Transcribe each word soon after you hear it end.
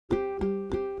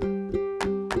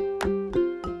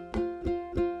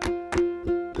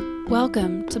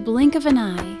Welcome to Blink of an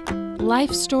Eye,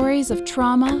 life stories of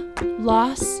trauma,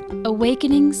 loss,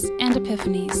 awakenings, and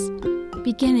epiphanies,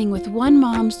 beginning with one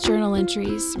mom's journal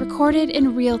entries recorded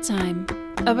in real time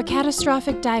of a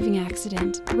catastrophic diving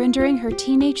accident rendering her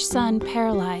teenage son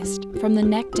paralyzed from the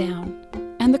neck down,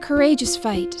 and the courageous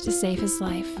fight to save his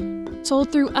life,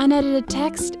 told through unedited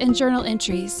text and journal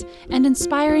entries and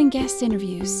inspiring guest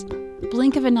interviews.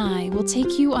 Blink of an Eye will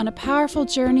take you on a powerful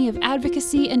journey of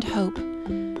advocacy and hope,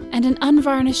 and an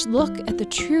unvarnished look at the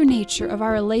true nature of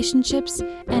our relationships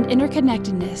and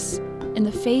interconnectedness in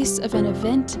the face of an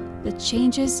event that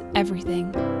changes everything.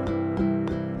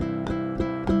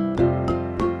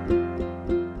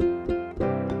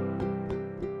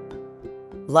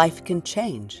 Life can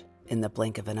change in the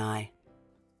blink of an eye.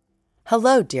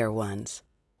 Hello, dear ones.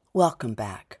 Welcome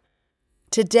back.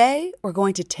 Today, we're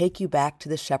going to take you back to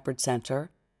the Shepherd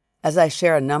Center as I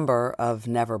share a number of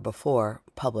never-before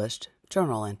published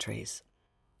journal entries.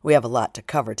 We have a lot to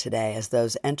cover today as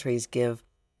those entries give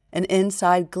an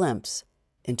inside glimpse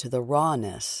into the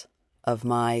rawness of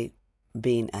my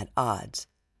being at odds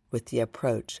with the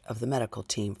approach of the medical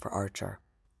team for Archer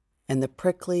and the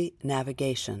prickly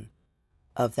navigation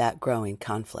of that growing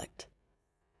conflict,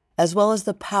 as well as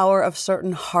the power of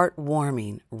certain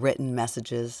heartwarming written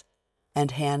messages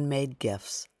and handmade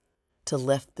gifts to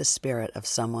lift the spirit of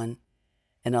someone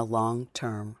in a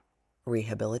long-term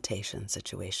rehabilitation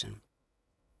situation.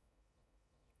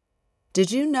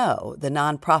 Did you know the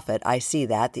nonprofit I See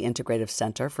That, the Integrative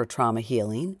Center for Trauma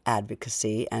Healing,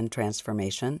 Advocacy, and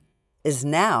Transformation, is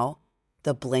now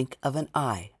the Blink of an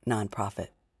Eye nonprofit?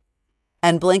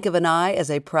 And Blink of an Eye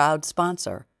is a proud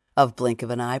sponsor of Blink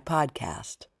of an Eye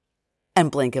podcast.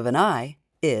 And Blink of an Eye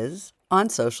is on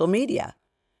social media.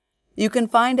 You can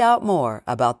find out more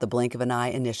about the Blink of an Eye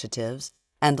initiatives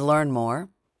and learn more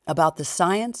about the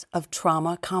Science of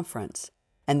Trauma Conference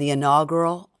and the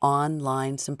inaugural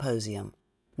online symposium,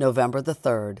 November the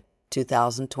 3rd,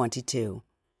 2022,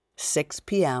 6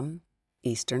 p.m.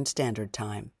 Eastern Standard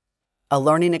Time. A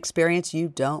learning experience you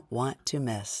don't want to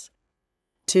miss.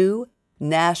 2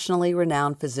 nationally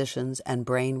renowned physicians and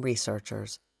brain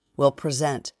researchers will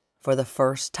present for the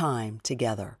first time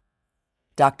together.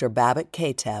 Dr. Babak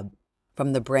Kateb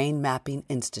from the Brain Mapping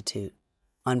Institute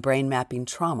on brain mapping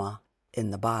trauma in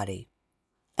the body,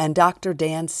 and Dr.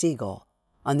 Dan Siegel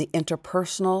on the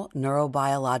interpersonal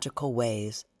neurobiological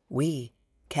ways we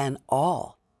can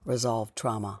all resolve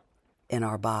trauma in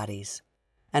our bodies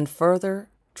and further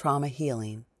trauma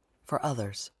healing for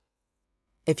others.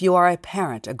 If you are a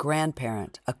parent, a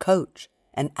grandparent, a coach,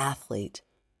 an athlete,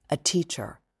 a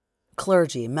teacher,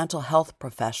 clergy, mental health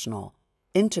professional,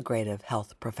 integrative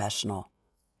health professional,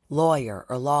 lawyer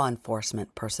or law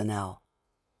enforcement personnel,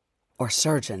 or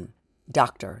surgeon,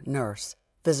 doctor, nurse,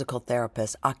 physical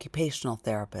therapist, occupational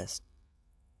therapist,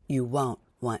 you won't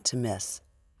want to miss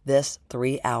this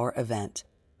 3-hour event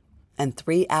and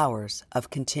 3 hours of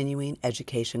continuing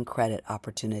education credit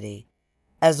opportunity,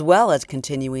 as well as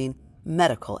continuing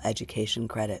medical education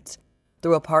credits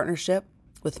through a partnership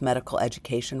with Medical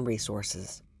Education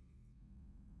Resources.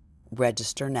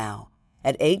 Register now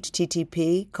at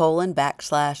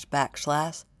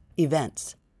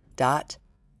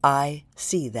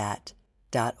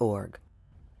http://events.iseethat.org.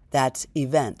 That's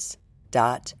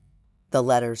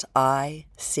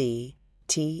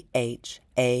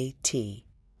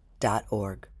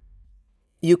events.iCTHAT.org.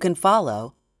 You can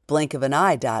follow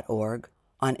blinkofaneye.org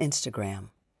on Instagram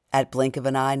at Blink of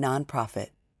an Eye Nonprofit,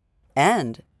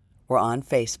 and we're on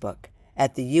Facebook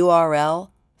at the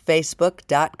URL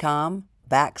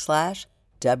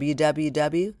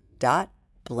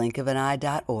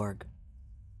facebook.com/www.blinkofaneye.org.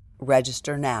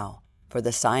 Register now for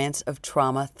the Science of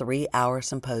Trauma 3-hour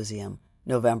symposium,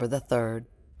 November the 3rd,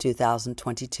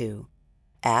 2022,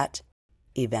 at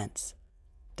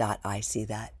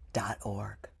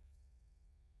events.iseethat.org.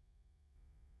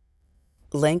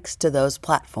 Links to those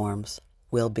platforms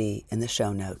will be in the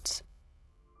show notes.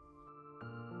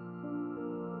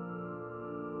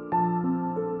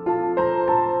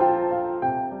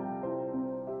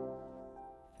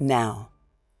 Now,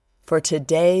 for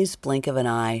today's Blink of an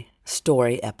Eye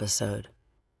story episode.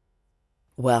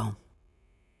 Well,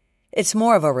 it's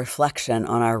more of a reflection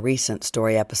on our recent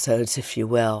story episodes, if you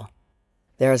will.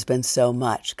 There has been so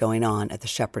much going on at the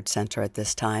Shepherd Center at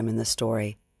this time in the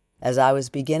story, as I was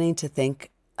beginning to think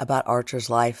about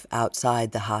Archer's life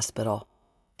outside the hospital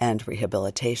and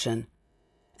rehabilitation,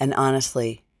 and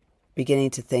honestly,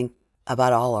 beginning to think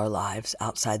about all our lives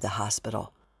outside the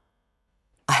hospital.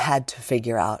 I had to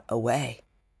figure out a way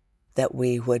that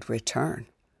we would return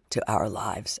to our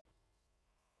lives.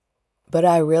 But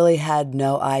I really had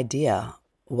no idea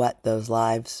what those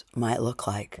lives might look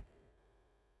like.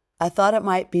 I thought it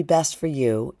might be best for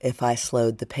you if I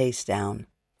slowed the pace down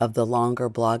of the longer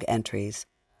blog entries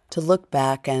to look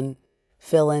back and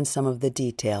fill in some of the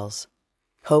details,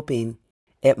 hoping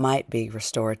it might be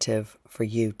restorative for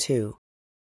you too.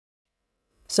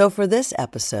 So for this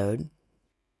episode,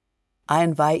 I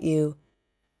invite you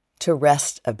to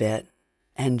rest a bit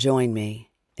and join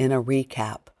me in a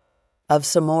recap of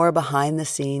some more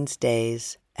behind-the-scenes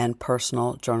days and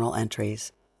personal journal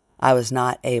entries I was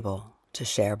not able to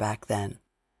share back then,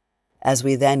 as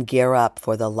we then gear up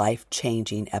for the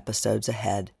life-changing episodes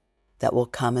ahead that will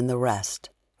come in the rest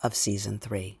of Season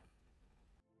 3.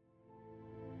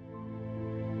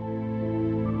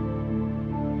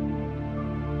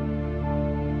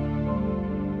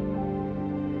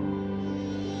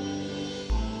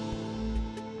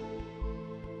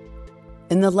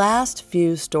 In the last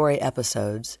few story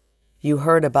episodes, you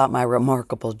heard about my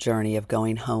remarkable journey of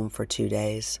going home for 2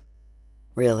 days.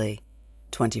 Really,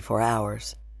 24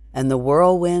 hours, and the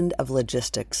whirlwind of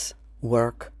logistics,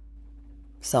 work,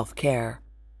 self-care,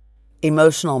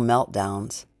 emotional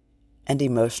meltdowns, and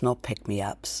emotional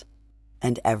pick-me-ups,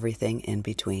 and everything in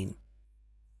between.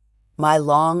 My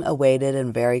long-awaited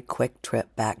and very quick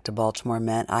trip back to Baltimore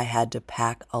meant I had to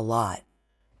pack a lot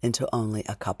into only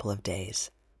a couple of days.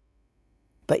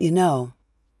 But you know,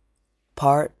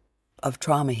 part of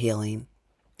trauma healing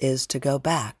is to go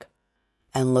back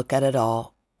and look at it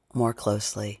all more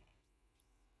closely,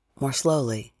 more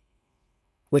slowly,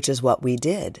 which is what we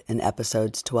did in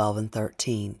episodes 12 and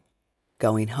 13,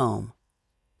 Going Home,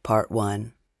 Part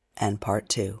 1 and Part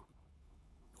 2,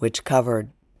 which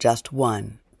covered just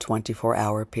one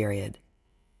 24-hour period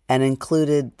and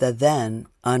included the then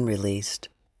unreleased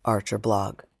Archer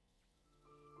blog.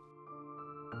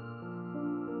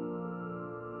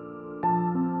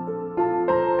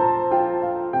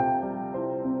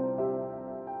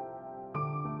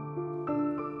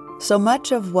 So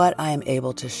much of what I am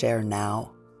able to share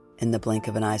now in the blink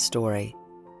of an eye story,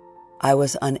 I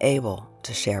was unable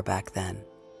to share back then,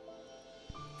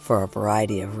 for a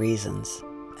variety of reasons,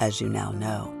 as you now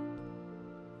know.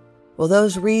 Well,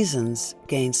 those reasons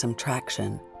gained some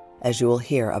traction, as you will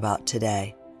hear about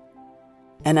today.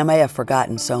 And I may have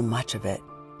forgotten so much of it,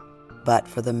 but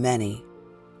for the many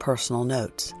personal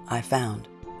notes I found.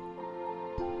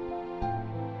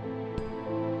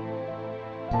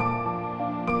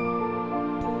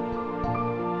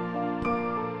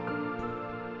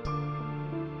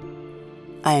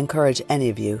 I encourage any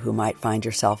of you who might find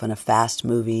yourself in a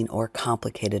fast-moving or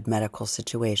complicated medical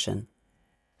situation,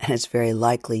 and it's very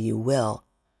likely you will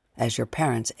as your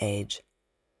parents age,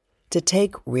 to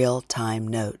take real-time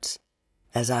notes,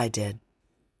 as I did,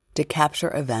 to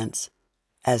capture events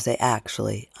as they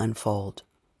actually unfold.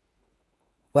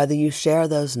 Whether you share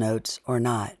those notes or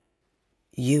not,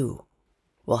 you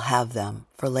will have them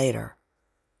for later,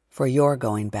 for your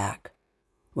going back,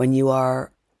 when you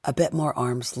are a bit more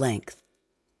arm's length,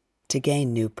 to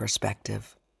gain new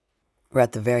perspective, or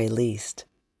at the very least,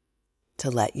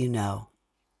 to let you know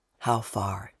how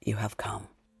far you have come.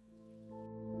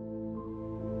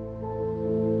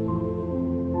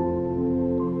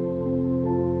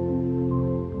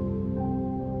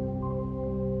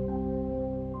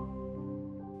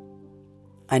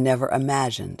 I never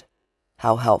imagined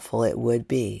how helpful it would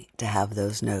be to have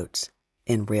those notes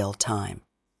in real time,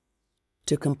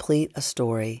 to complete a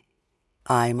story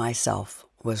I myself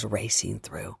was racing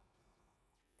through,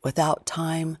 without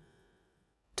time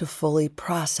to fully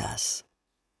process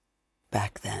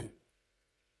back then.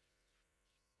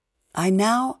 I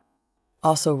now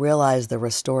also realize the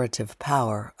restorative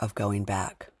power of going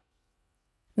back,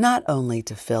 not only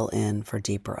to fill in for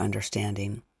deeper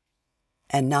understanding,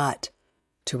 and not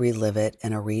to relive it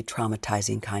in a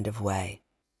re-traumatizing kind of way,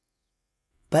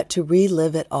 but to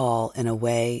relive it all in a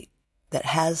way that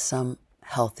has some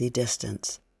healthy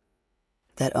distance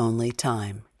that only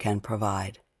time can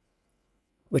provide,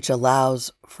 which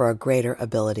allows for a greater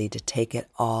ability to take it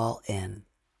all in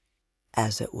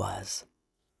as it was,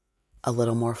 a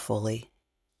little more fully,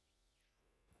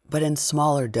 but in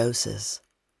smaller doses,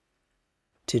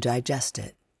 to digest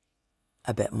it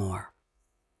a bit more.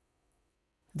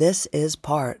 This is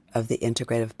part of the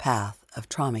integrative path of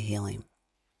trauma healing.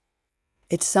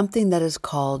 It's something that is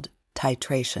called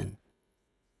titration,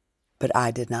 but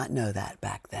I did not know that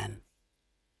back then.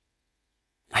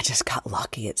 I just got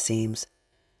lucky, it seems,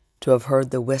 to have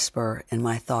heard the whisper in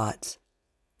my thoughts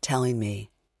telling me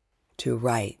to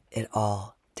write it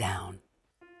all down.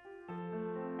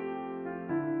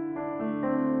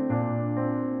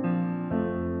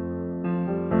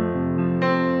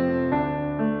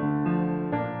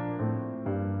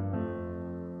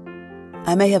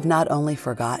 I may have not only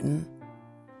forgotten,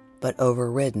 but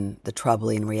overridden the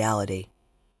troubling reality.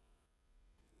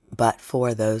 But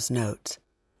for those notes,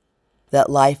 that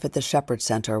life at the Shepherd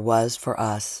Center was for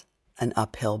us an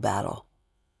uphill battle.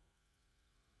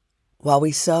 While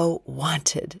we so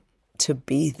wanted to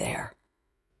be there,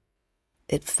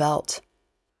 it felt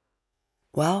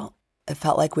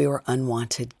like we were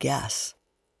unwanted guests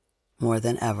more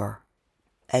than ever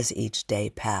as each day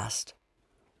passed.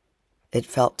 It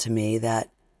felt to me that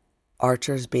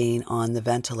Archer's being on the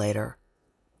ventilator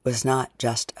was not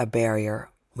just a barrier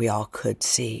we all could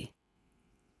see,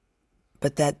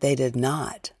 but that they did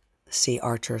not see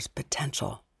Archer's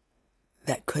potential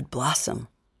that could blossom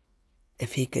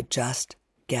if he could just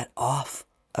get off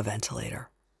a ventilator.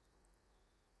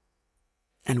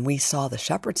 And we saw the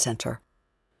Shepherd Center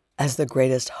as the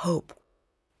greatest hope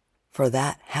for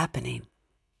that happening.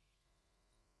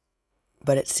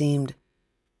 But it seemed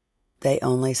they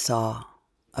only saw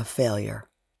a failure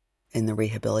in the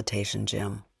rehabilitation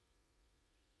gym.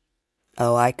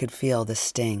 Oh, I could feel the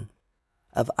sting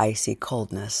of icy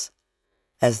coldness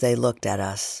as they looked at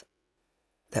us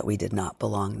that we did not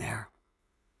belong there.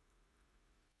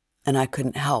 And I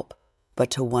couldn't help but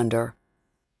to wonder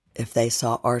if they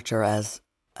saw Archer as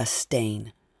a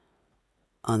stain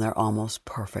on their almost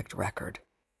perfect record.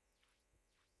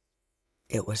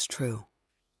 It was true.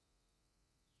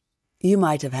 You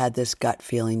might have had this gut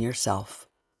feeling yourself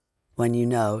when you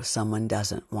know someone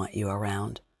doesn't want you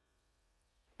around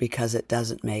because it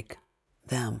doesn't make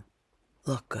them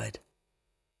look good.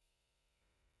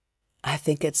 I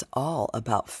think it's all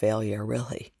about failure,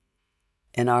 really,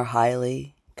 in our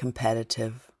highly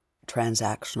competitive,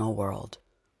 transactional world,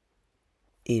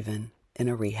 even in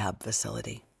a rehab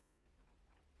facility.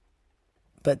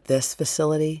 But this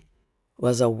facility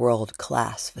was a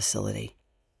world-class facility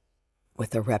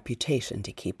with a reputation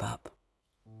to keep up.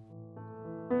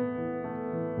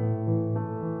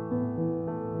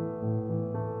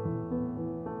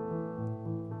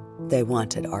 They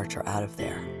wanted Archer out of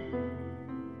there,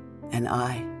 and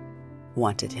I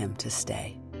wanted him to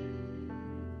stay.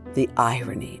 The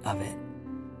irony of it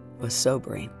was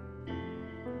sobering.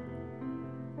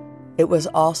 It was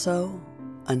also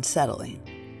unsettling,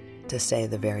 to say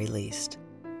the very least.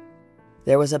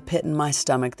 There was a pit in my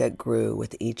stomach that grew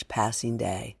with each passing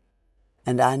day,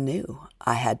 and I knew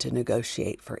I had to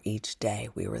negotiate for each day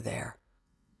we were there.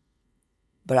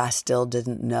 But I still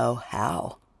didn't know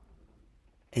how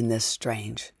in this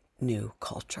strange new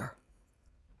culture.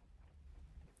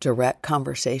 Direct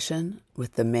conversation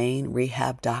with the main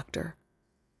rehab doctor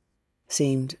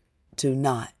seemed to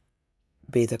not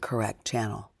be the correct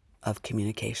channel of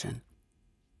communication.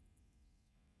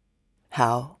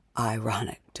 How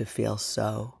ironic to feel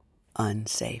so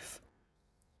unsafe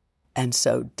and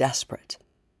so desperate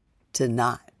to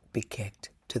not be kicked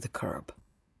to the curb.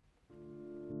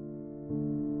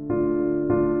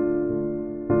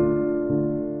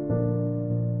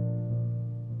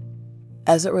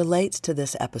 As it relates to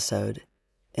this episode,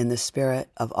 in the spirit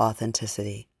of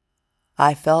authenticity,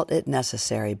 I felt it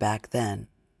necessary back then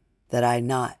that I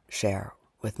not share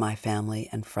with my family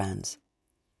and friends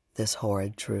this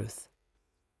horrid truth,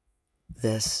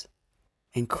 this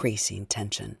increasing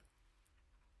tension,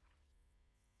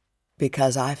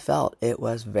 because I felt it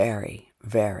was very,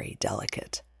 very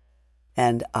delicate,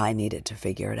 and I needed to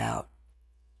figure it out.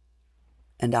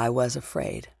 And I was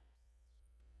afraid,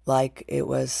 like it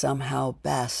was somehow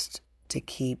best to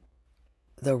keep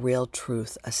the real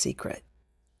truth a secret,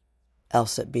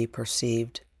 else it be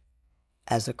perceived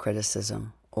as a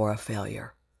criticism or a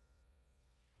failure,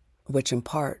 which in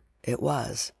part it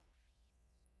was.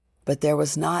 But there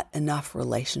was not enough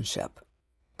relationship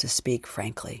to speak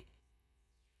frankly,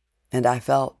 and I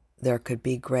felt there could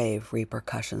be grave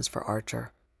repercussions for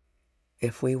Archer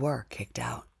if we were kicked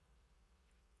out.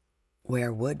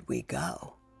 Where would we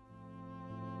go?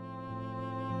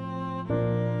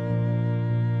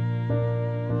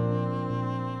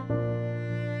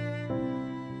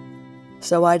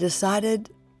 So I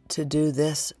decided to do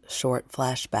this short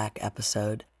flashback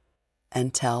episode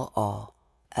and tell all,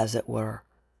 as it were,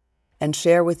 and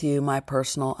share with you my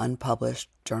personal unpublished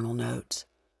journal notes.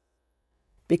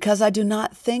 Because I do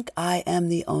not think I am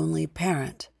the only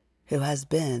parent who has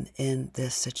been in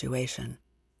this situation,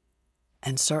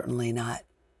 and certainly not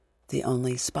the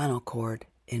only spinal cord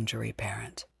injury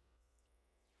parent.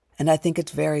 And I think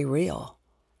it's very real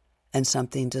and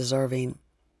something deserving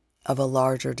of a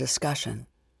larger discussion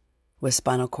with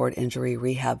spinal cord injury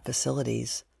rehab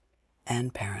facilities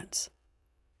and parents.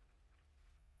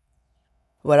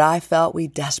 What I felt we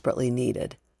desperately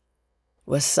needed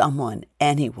was someone,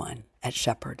 anyone at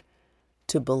Shepherd,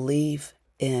 to believe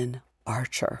in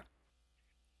Archer.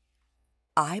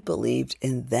 I believed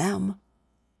in them,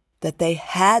 that they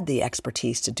had the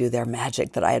expertise to do their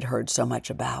magic that I had heard so much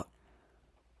about.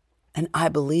 And I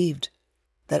believed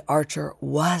that Archer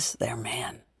was their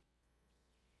man.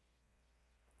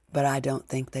 But I don't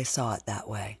think they saw it that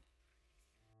way.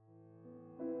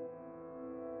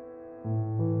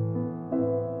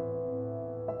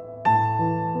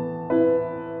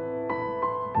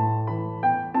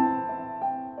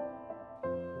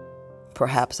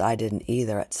 Perhaps I didn't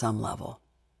either at some level.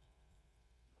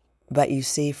 But you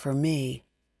see, for me,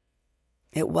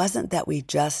 it wasn't that we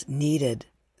just needed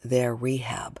their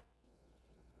rehab.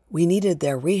 We needed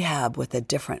their rehab with a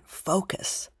different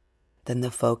focus than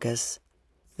the focus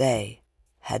they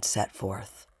had set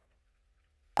forth.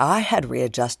 I had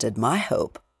readjusted my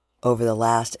hope over the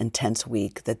last intense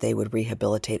week that they would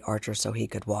rehabilitate Archer so he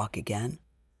could walk again,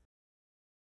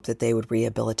 that they would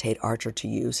rehabilitate Archer to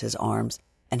use his arms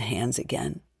and hands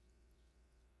again.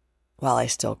 While I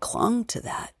still clung to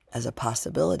that as a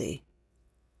possibility,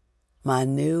 my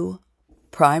new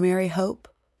primary hope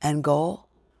and goal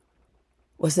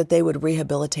was that they would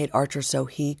rehabilitate Archer so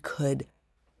he could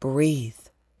breathe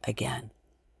again.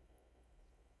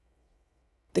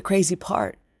 The crazy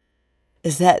part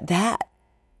is that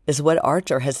is what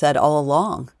Archer has said all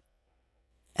along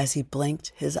as he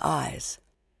blinked his eyes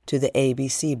to the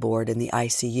ABC board in the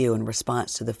ICU in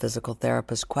response to the physical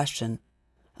therapist's question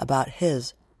about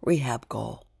his rehab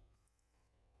goal.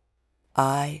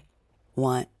 I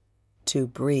want to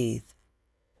breathe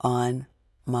on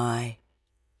my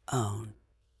own.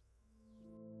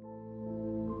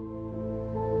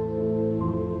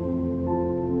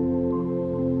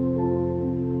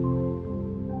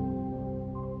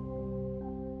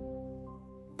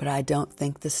 But I don't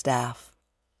think the staff,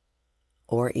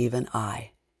 or even I,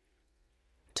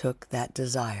 took that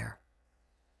desire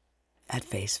at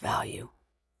face value.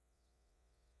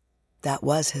 That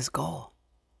was his goal.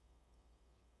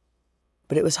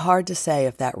 But it was hard to say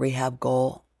if that rehab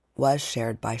goal was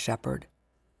shared by Shepard.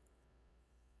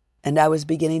 And I was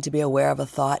beginning to be aware of a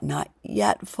thought not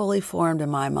yet fully formed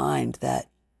in my mind that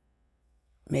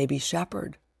maybe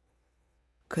Shepard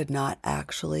could not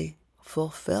actually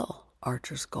fulfill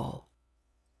Archer's goal.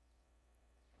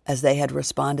 As they had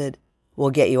responded,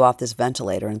 "We'll get you off this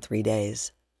ventilator in 3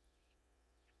 days."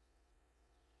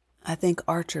 I think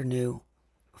Archer knew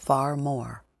far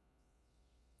more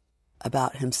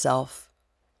about himself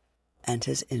and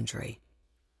his injury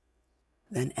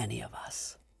than any of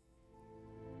us.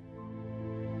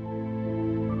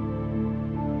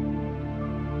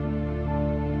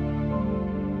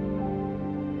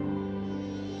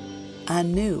 I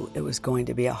knew it was going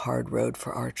to be a hard road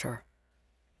for Archer.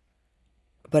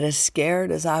 But as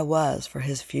scared as I was for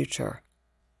his future,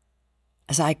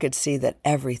 as I could see that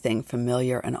everything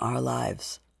familiar in our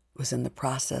lives was in the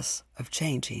process of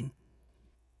changing,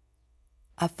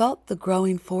 I felt the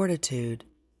growing fortitude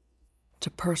to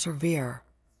persevere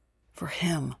for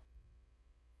him,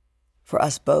 for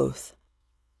us both,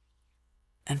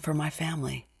 and for my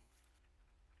family.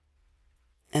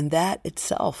 And that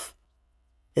itself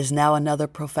is now another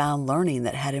profound learning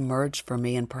that had emerged for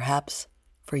me, and perhaps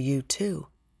for you too,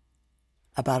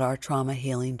 about our trauma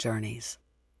healing journeys.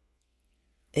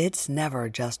 It's never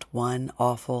just one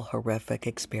awful, horrific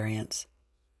experience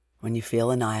when you feel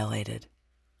annihilated.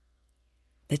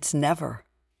 It's never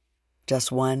just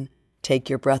one take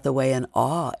your breath away in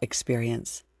awe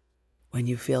experience when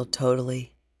you feel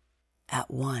totally at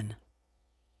one.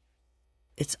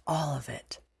 It's all of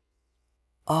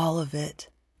it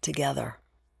together.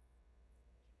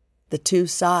 The two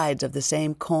sides of the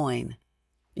same coin,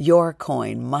 your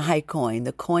coin, my coin,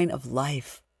 the coin of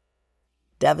life,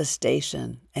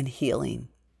 devastation and healing,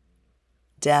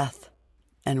 death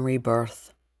and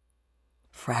rebirth,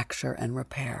 fracture and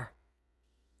repair.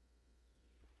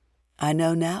 I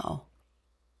know now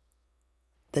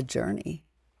the journey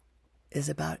is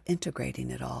about integrating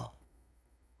it all.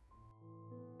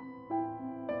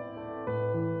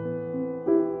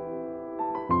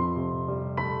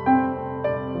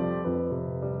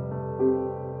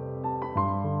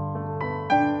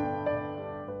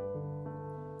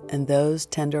 And those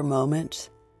tender moments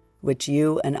which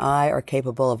you and I are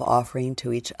capable of offering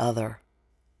to each other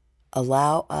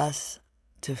allow us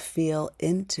to feel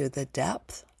into the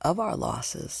depth of our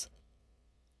losses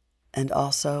and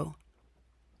also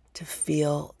to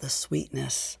feel the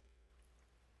sweetness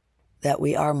that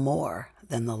we are more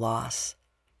than the loss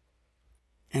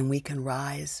and we can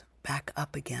rise back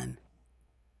up again,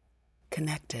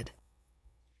 connected.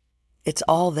 It's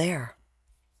all there.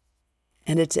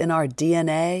 And it's in our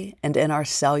DNA and in our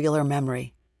cellular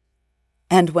memory.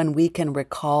 And when we can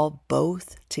recall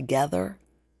both together,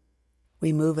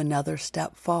 we move another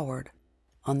step forward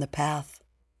on the path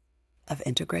of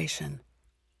integration,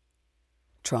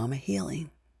 trauma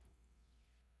healing.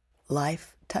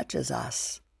 Life touches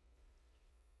us,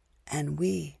 and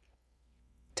we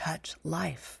touch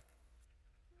life.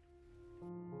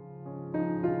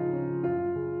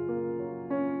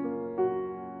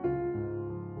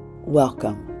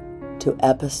 Welcome to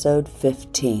episode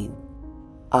 15.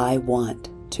 I want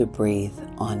to breathe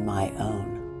on my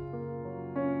own.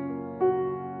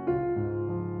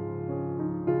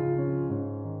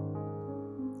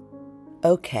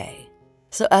 Okay,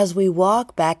 so as we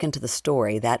walk back into the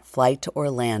story, that flight to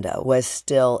Orlando was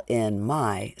still in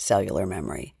my cellular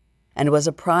memory and was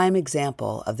a prime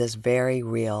example of this very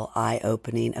real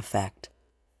eye-opening effect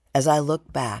as I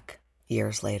look back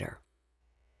years later.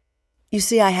 You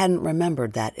see, I hadn't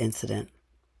remembered that incident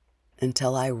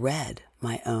until I read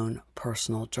my own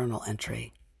personal journal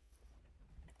entry.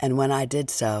 And when I did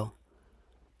so,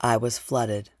 I was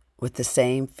flooded with the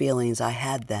same feelings I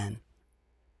had then.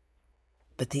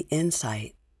 But the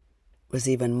insight was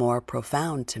even more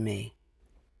profound to me.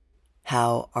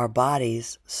 How our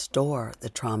bodies store the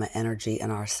trauma energy in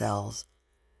our cells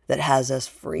that has us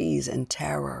freeze in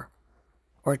terror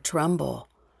or tremble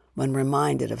when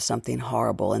reminded of something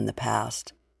horrible in the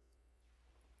past.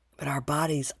 But our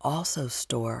bodies also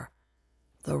store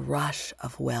the rush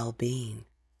of well-being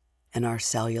in our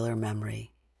cellular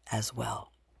memory as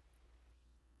well.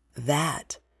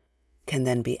 That can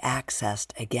then be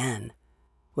accessed again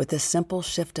with a simple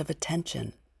shift of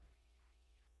attention.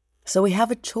 So we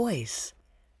have a choice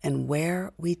in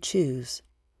where we choose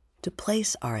to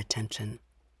place our attention.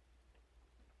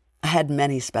 I had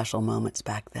many special moments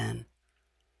back then,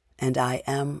 and I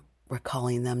am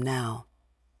recalling them now.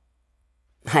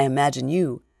 I imagine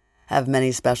you have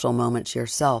many special moments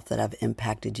yourself that have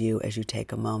impacted you as you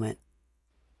take a moment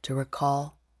to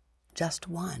recall just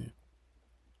one.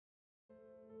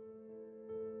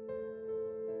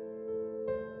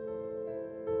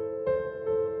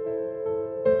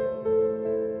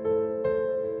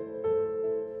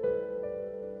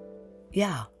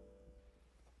 Yeah,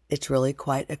 it's really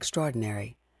quite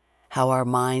extraordinary how our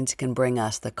minds can bring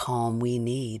us the calm we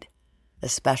need,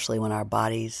 especially when our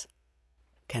bodies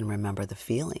can remember the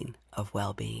feeling of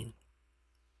well-being.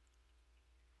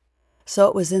 So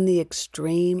it was in the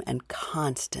extreme and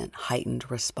constant heightened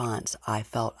response I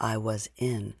felt I was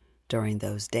in during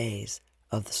those days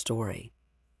of the story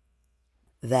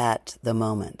that the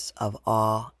moments of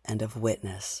awe and of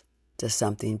witness to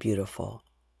something beautiful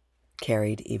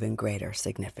carried even greater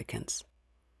significance.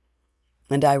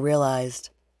 And I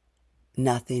realized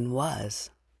nothing was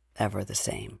ever the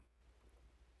same.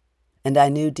 And I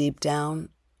knew deep down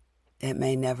it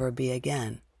may never be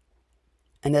again.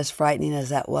 And as frightening as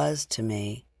that was to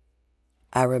me,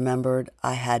 I remembered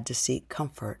I had to seek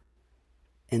comfort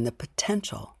in the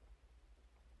potential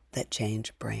that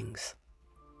change brings.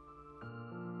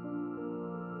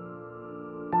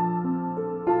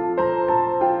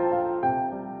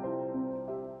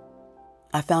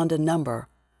 I found a number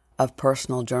of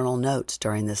personal journal notes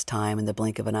during this time in the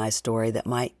blink of an eye story that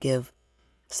might give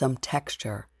some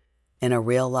texture in a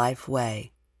real-life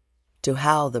way to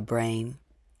how the brain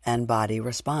and body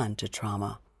respond to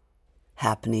trauma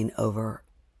happening over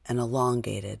an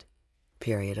elongated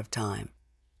period of time.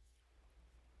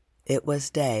 It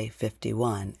was day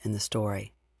 51 in the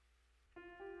story.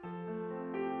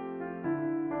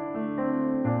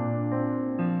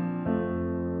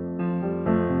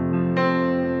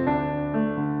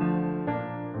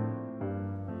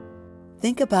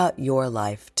 Think about your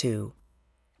life too,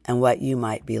 and what you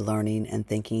might be learning and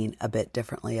thinking a bit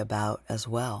differently about as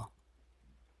well.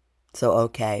 So,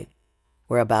 okay,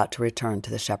 we're about to return to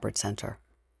the Shepherd Center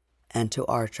and to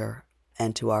Archer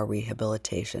and to our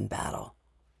rehabilitation battle.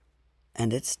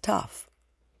 And it's tough,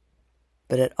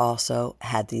 but it also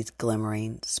had these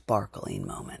glimmering, sparkling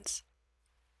moments.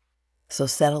 So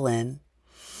settle in,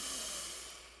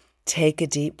 take a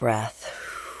deep breath,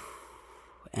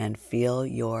 and feel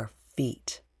your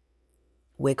feet.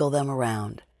 Wiggle them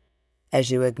around as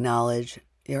you acknowledge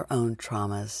your own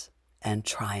traumas and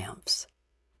triumphs.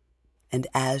 And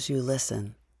as you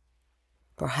listen,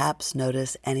 perhaps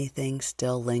notice anything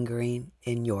still lingering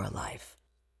in your life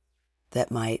that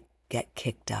might get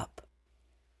kicked up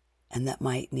and that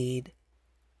might need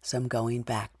some going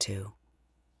back to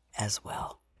as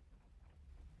well.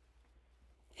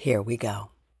 Here we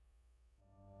go.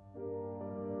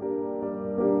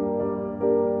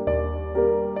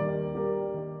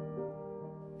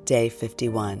 Day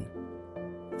 51,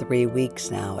 3 weeks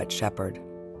now at Shepherd.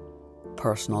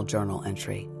 Personal journal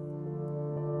entry.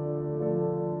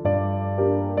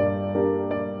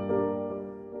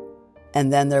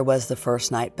 And then there was the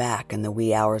first night back in the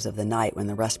wee hours of the night when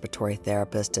the respiratory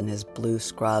therapist in his blue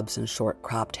scrubs and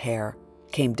short-cropped hair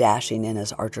came dashing in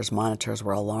as Archer's monitors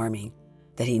were alarming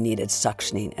that he needed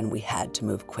suctioning and we had to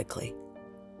move quickly.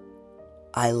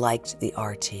 I liked the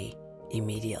RT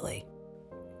immediately.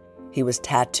 He was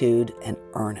tattooed and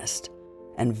earnest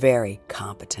and very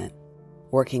competent,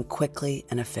 working quickly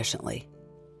and efficiently.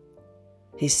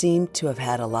 He seemed to have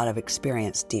had a lot of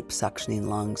experience deep suctioning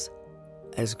lungs,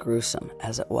 as gruesome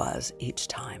as it was each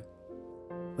time,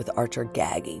 with Archer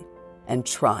gagging and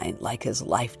trying like his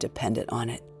life depended on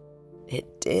it.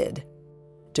 It did,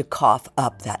 to cough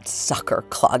up that sucker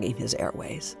clogging his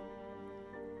airways.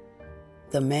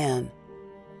 The man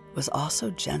was also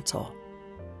gentle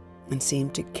and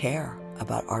seemed to care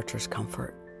about Archer's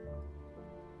comfort.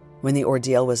 When the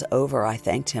ordeal was over, I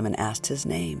thanked him and asked his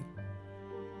name.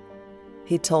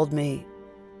 He told me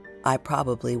I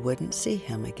probably wouldn't see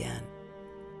him again.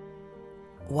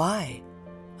 Why?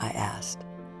 I asked.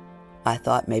 I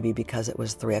thought maybe because it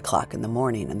was 3 o'clock in the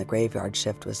morning and the graveyard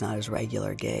shift was not his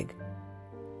regular gig.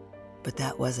 But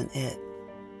that wasn't it.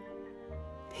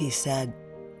 He said,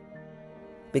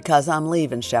 "Because I'm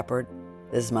leaving, Shepard.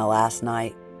 This is my last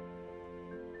night."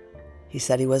 He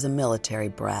said he was a military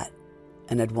brat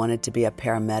and had wanted to be a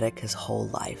paramedic his whole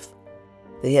life,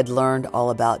 that he had learned all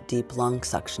about deep lung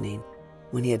suctioning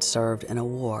when he had served in a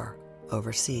war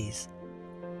overseas,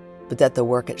 but that the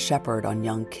work at Shepard on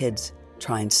young kids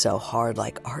trying so hard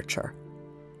like Archer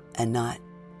and not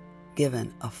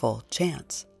given a full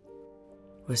chance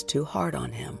was too hard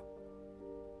on him,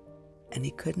 and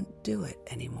he couldn't do it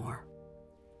anymore.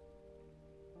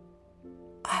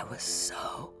 I was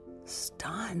so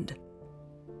stunned.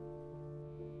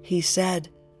 He said,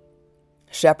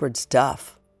 "Shepard's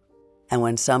tough, and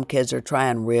when some kids are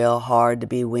trying real hard to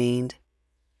be weaned,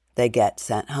 they get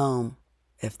sent home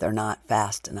if they're not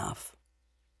fast enough."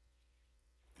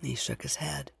 And he shook his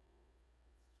head.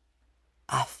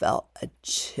 I felt a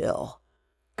chill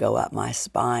go up my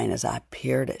spine as I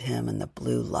peered at him in the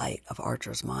blue light of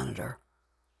Archer's monitor.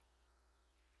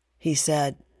 He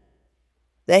said,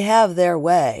 "They have their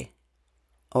way,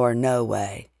 or no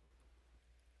way."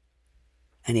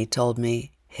 And he told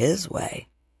me his way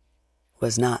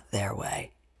was not their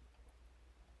way.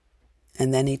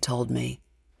 And then he told me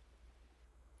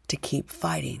to keep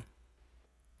fighting.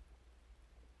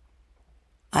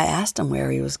 I asked him where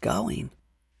he was going,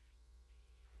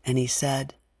 and he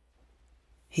said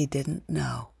he didn't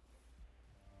know.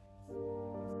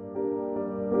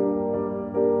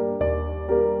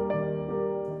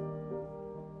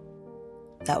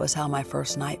 That was how my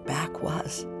first night back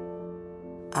was.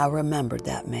 I remembered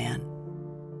that man,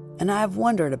 and I've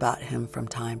wondered about him from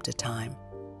time to time.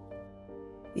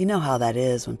 You know how that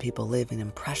is when people leave an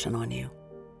impression on you.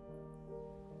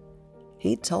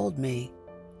 He told me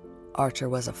Archer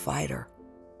was a fighter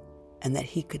and that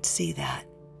he could see that.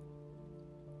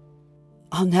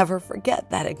 I'll never forget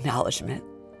that acknowledgement,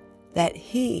 that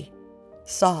he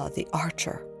saw the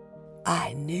Archer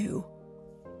I knew.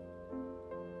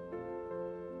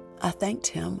 I thanked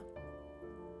him.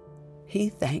 He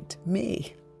thanked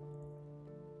me.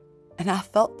 And I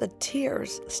felt the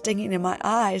tears stinging in my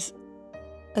eyes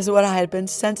as what I had been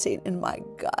sensing in my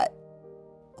gut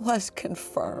was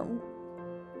confirmed.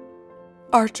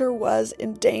 Archer was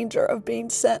in danger of being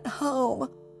sent home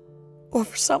or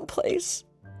someplace.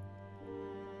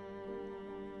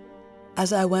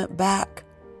 As I went back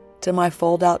to my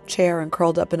fold-out chair and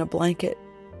curled up in a blanket,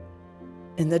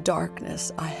 in the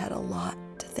darkness, I had a lot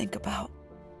to think about.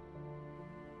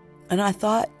 And I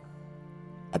thought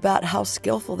about how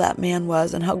skillful that man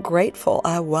was and how grateful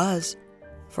I was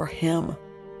for him.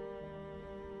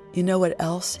 You know what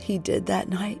else he did that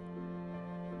night?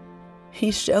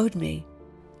 He showed me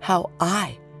how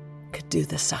I could do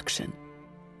the suction.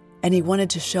 And he wanted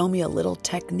to show me a little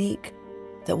technique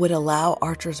that would allow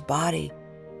Archer's body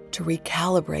to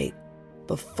recalibrate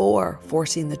before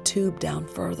forcing the tube down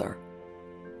further.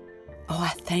 Oh, I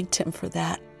thanked him for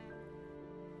that.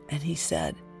 And he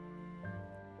said,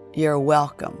 "You're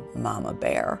welcome, Mama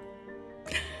Bear."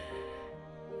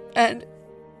 And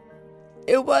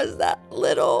it was that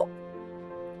little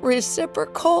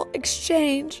reciprocal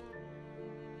exchange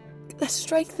that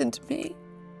strengthened me.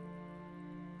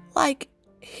 Like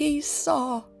he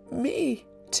saw me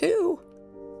too.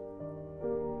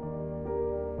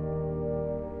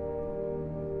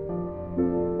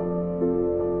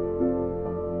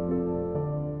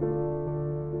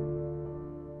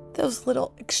 Those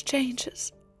little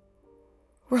exchanges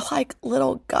were like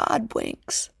little God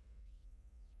winks.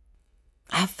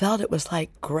 I felt it was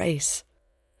like grace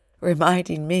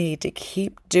reminding me to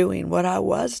keep doing what I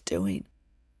was doing,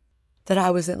 that I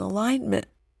was in alignment,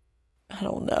 I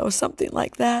don't know, something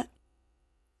like that,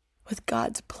 with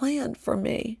God's plan for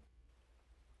me.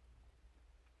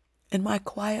 In my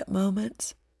quiet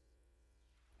moments,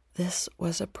 this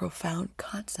was a profound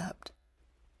concept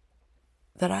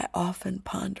that I often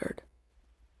pondered.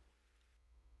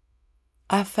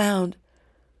 I found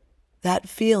that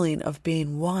feeling of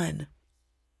being one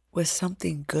with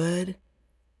something good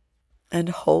and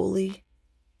holy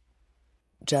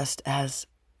just as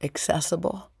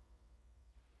accessible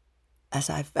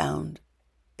as I found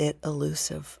it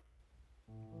elusive.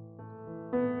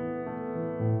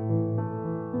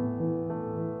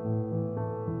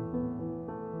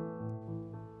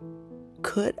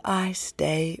 Could I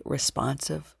stay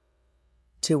responsive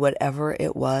to whatever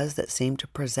it was that seemed to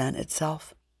present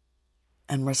itself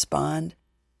and respond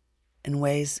in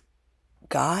ways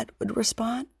God would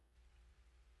respond?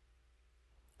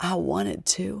 I wanted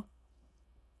to.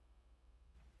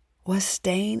 Was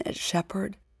staying at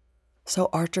Shepherd so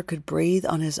Archer could breathe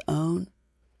on his own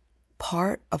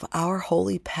part of our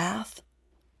holy path?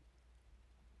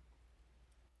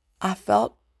 I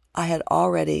felt I had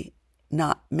already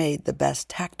not made the best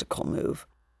tactical move,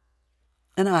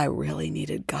 and I really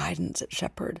needed guidance at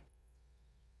Shepherd.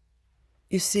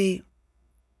 You see,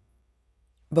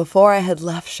 before I had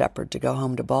left Shepherd to go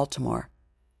home to Baltimore,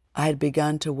 I had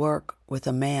begun to work with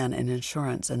a man in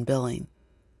insurance and billing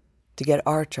to get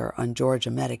Archer on Georgia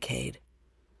Medicaid,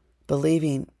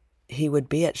 believing he would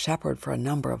be at Shepherd for a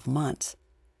number of months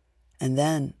and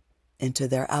then into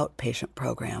their outpatient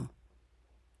program.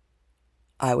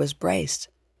 I was braced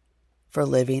for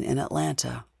living in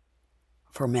Atlanta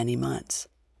for many months,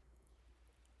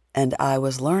 and I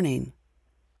was learning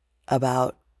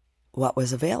about what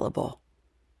was available,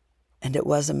 and it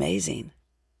was amazing.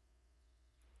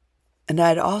 And I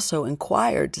had also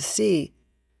inquired to see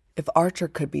if Archer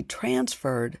could be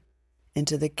transferred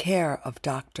into the care of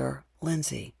Dr.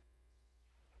 Lindsay.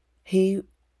 He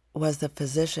was the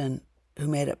physician who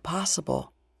made it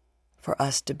possible for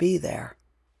us to be there,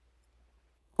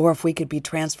 or if we could be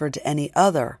transferred to any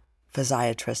other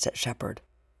physiatrist at Shepherd,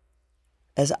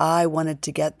 as I wanted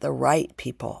to get the right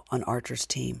people on Archer's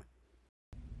team.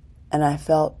 And I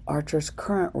felt Archer's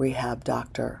current rehab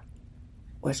doctor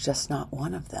was just not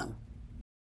one of them.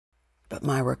 But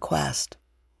my request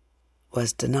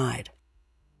was denied.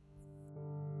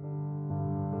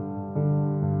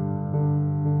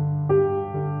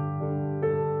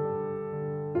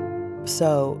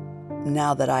 So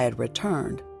now that I had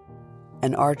returned,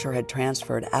 and Archer had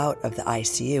transferred out of the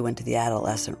ICU into the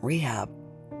adolescent rehab,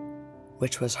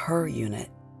 which was her unit,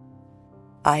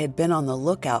 I had been on the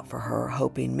lookout for her,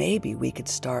 hoping maybe we could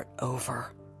start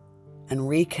over and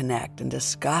reconnect and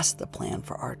discuss the plan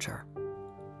for Archer.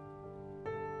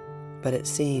 But it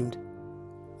seemed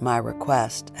my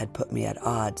request had put me at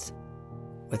odds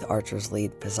with Archer's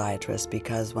lead physiatrist,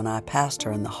 because when I passed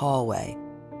her in the hallway,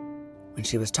 when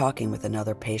she was talking with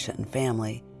another patient and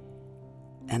family,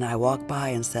 and I walked by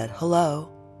and said,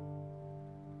 "Hello,"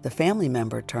 the family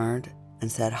member turned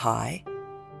and said, "Hi."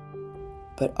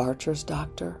 But Archer's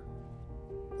doctor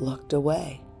looked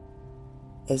away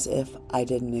as if I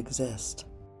didn't exist.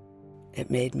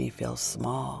 It made me feel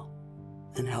small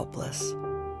and helpless.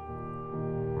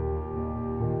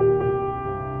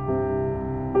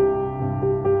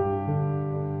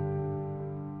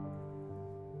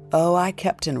 Oh, I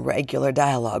kept in regular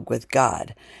dialogue with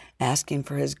God, asking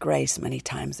for His grace many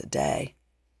times a day.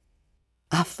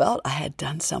 I felt I had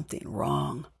done something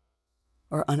wrong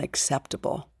or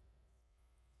unacceptable.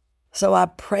 So I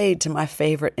prayed to my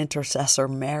favorite intercessor,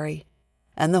 Mary,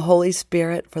 and the Holy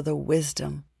Spirit for the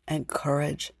wisdom and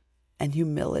courage and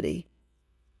humility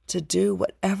to do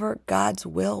whatever God's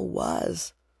will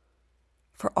was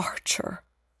for Archer.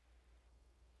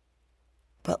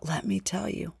 But let me tell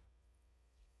you,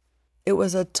 it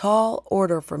was a tall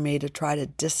order for me to try to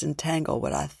disentangle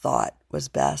what I thought was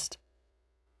best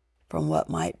from what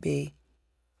might be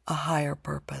a higher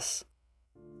purpose.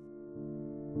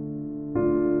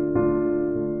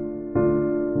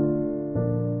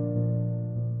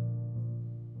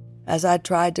 As I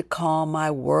tried to calm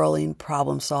my whirling,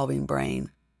 problem-solving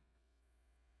brain,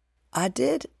 I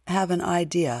did have an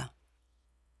idea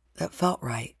that felt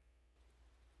right: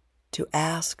 to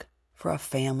ask for a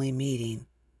family meeting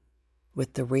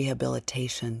with the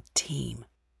rehabilitation team,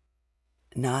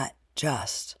 not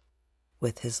just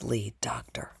with his lead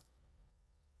doctor.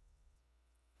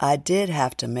 I did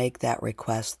have to make that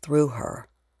request through her,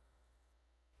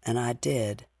 and I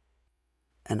did,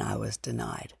 and I was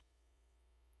denied.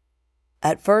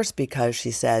 At first, because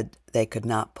she said they could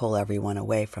not pull everyone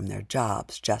away from their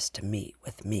jobs just to meet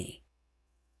with me.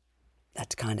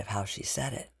 That's kind of how she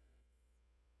said it.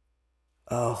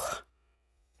 Oh,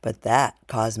 but that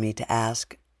caused me to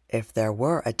ask if there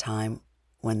were a time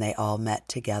when they all met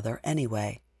together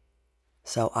anyway,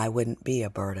 so I wouldn't be a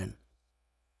burden.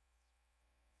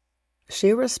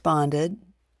 She responded,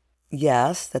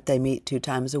 yes, that they meet 2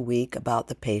 times a week about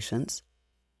the patients,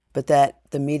 but that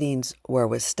the meetings were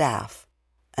with staff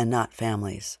and not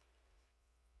families.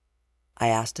 I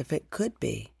asked if it could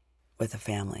be with a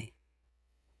family.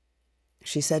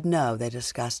 She said no, they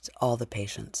discussed all the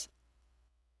patients.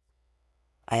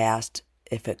 I asked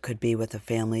if it could be with a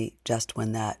family just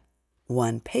when that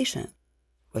one patient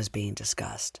was being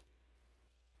discussed.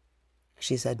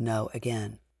 She said no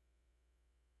again.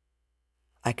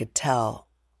 I could tell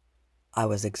I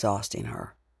was exhausting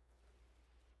her,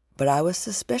 but I was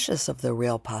suspicious of the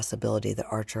real possibility that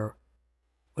Archer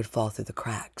would fall through the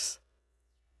cracks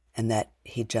and that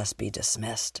he'd just be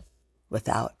dismissed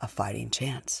without a fighting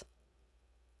chance.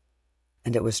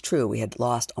 And it was true, we had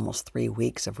lost almost 3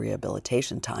 weeks of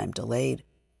rehabilitation time delayed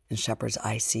in Shepard's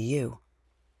ICU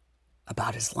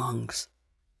about his lungs.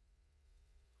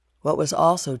 What was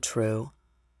also true,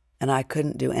 and I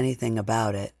couldn't do anything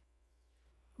about it,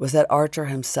 was that Archer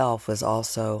himself was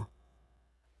also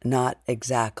not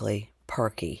exactly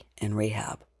perky in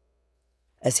rehab,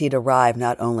 as he'd arrived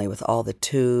not only with all the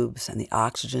tubes and the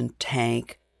oxygen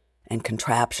tank and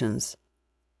contraptions,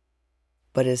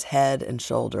 but his head and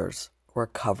shoulders were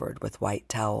covered with white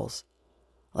towels,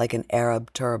 like an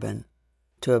Arab turban,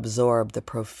 to absorb the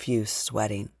profuse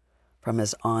sweating from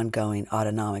his ongoing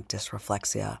autonomic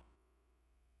dysreflexia.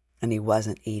 And he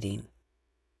wasn't eating,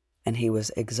 and he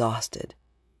was exhausted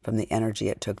from the energy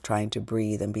it took trying to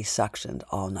breathe and be suctioned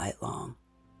all night long.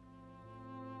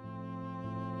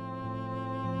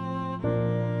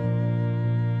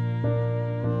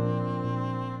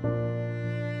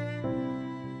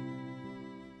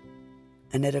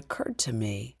 And it occurred to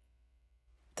me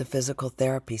the physical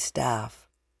therapy staff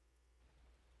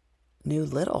knew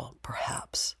little,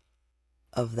 perhaps,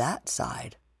 of that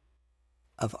side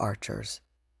of Archer's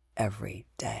every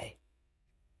day.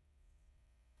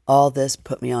 All this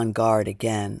put me on guard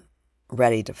again,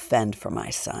 ready to fend for my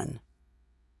son.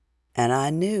 And I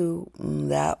knew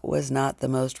that was not the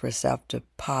most receptive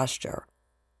posture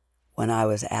when I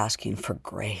was asking for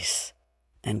grace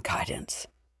and guidance.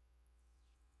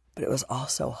 But it was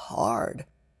also hard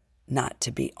not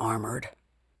to be armored.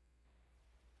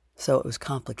 So it was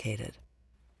complicated.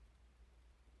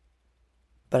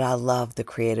 But I love the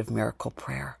creative miracle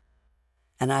prayer,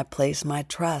 and I placed my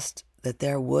trust that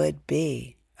there would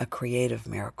be a creative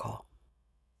miracle.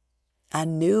 I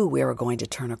knew we were going to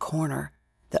turn a corner,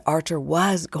 that Archer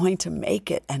was going to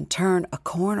make it and turn a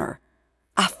corner.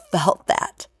 I felt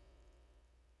that.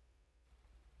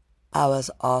 I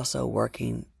was also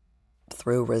working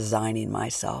through resigning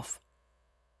myself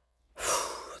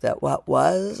that what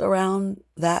was around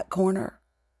that corner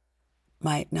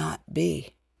might not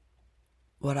be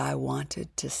what I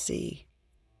wanted to see.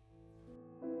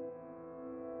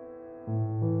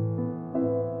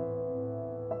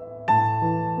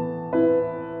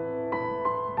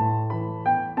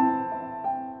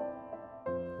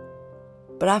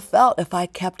 But I felt if I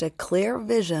kept a clear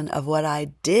vision of what I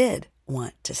did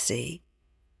want to see,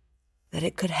 that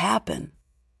it could happen.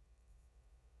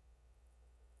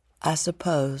 I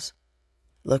suppose,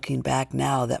 looking back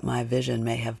now, that my vision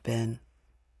may have been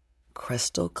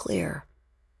crystal clear,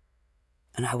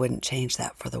 and I wouldn't change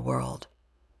that for the world.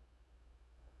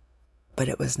 But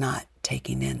it was not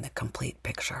taking in the complete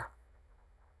picture.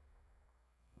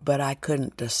 But I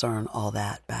couldn't discern all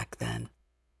that back then.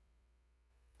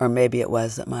 Or maybe it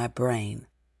was that my brain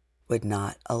would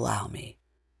not allow me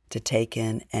to take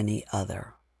in any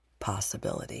other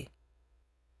possibility.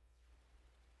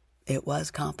 It was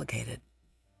complicated.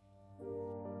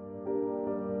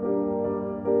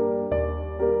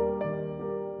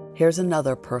 Here's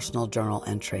another personal journal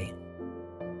entry.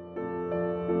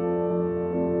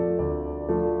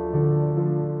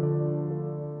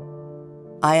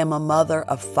 I am a mother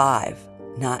of 5,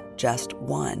 not just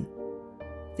 1.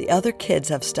 The other kids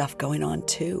have stuff going on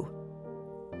too.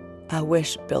 I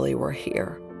wish Billy were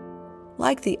here.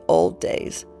 Like the old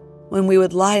days, when we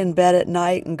would lie in bed at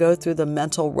night and go through the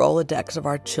mental Rolodex of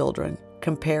our children,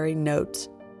 comparing notes,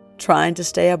 trying to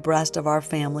stay abreast of our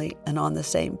family and on the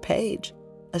same page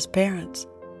as parents.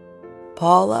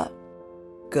 Paula?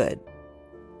 Good.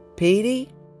 Petey?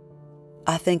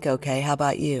 I think okay. How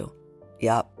about you?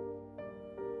 Yup.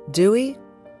 Dewey?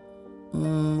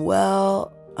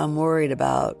 Well, I'm worried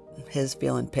about his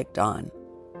feeling picked on.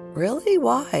 Really?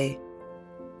 Why?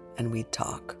 And we'd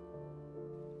talk.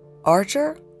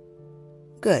 Archer?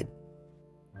 Good.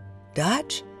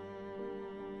 Dutch?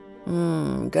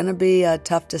 Gonna be a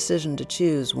tough decision to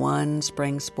choose one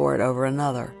spring sport over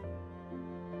another.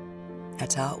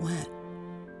 That's how it went.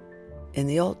 In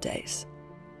the old days,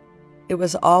 it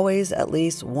was always at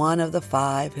least one of the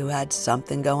 5 who had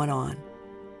something going on,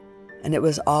 and it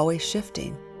was always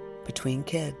shifting between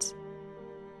kids.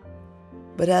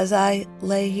 But as I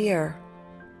lay here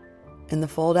in the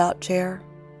fold-out chair,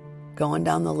 going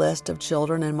down the list of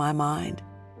children in my mind,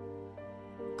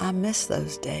 I miss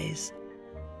those days.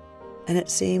 And it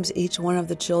seems each one of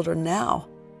the children now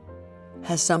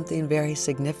has something very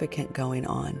significant going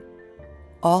on.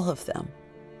 All of them,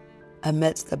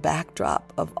 amidst the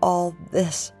backdrop of all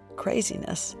this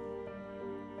craziness.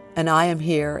 And I am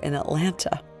here in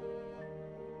Atlanta,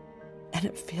 and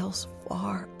it feels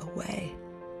far away.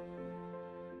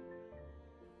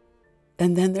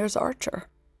 And then there's Archer.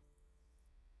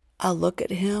 I look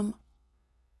at him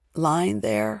lying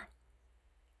there,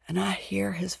 and I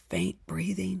hear his faint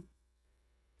breathing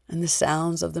and the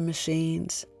sounds of the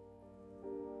machines.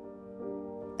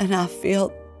 And I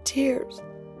feel tears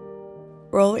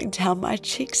rolling down my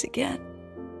cheeks again.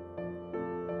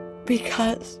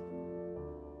 Because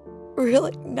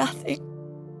really nothing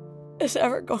is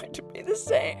ever going to be the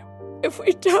same if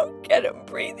we don't get him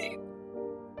breathing.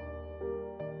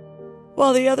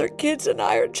 While the other kids and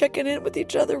I are checking in with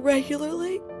each other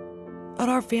regularly on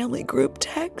our family group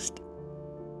text,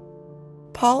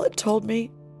 Paula told me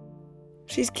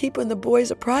she's keeping the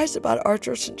boys apprised about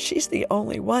Archer since she's the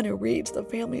only one who reads the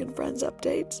family and friends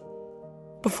updates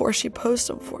before she posts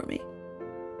them for me.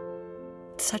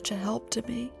 It's such a help to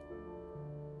me.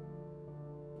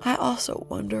 I also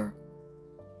wonder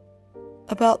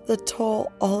about the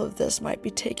toll all of this might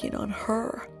be taking on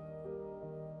her.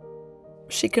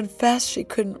 She confessed she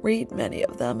couldn't read many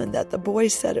of them and that the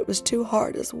boys said it was too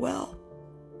hard as well.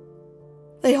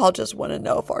 They all just want to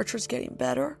know if Archer's getting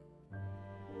better.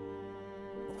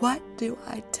 What do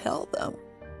I tell them?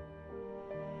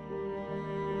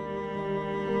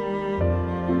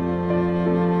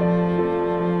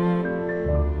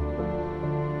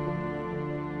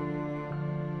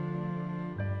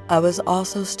 I was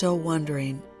also still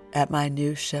wondering at my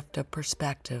new shift of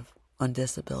perspective on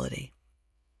disability.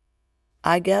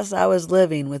 I guess I was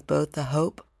living with both the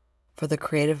hope for the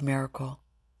creative miracle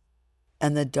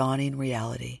and the dawning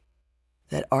reality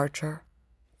that Archer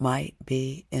might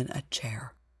be in a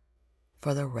chair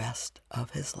for the rest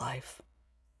of his life.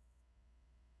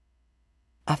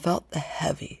 I felt the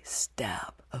heavy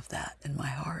stab of that in my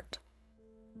heart.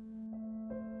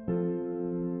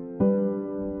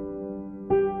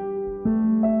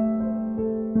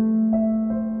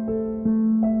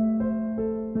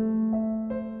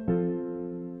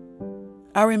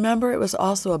 I remember it was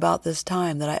also about this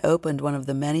time that I opened one of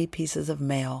the many pieces of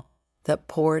mail that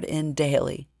poured in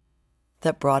daily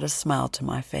that brought a smile to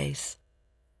my face.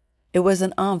 It was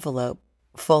an envelope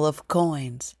full of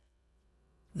coins.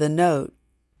 The note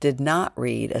did not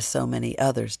read as so many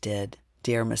others did,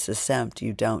 "Dear Mrs. Sempt,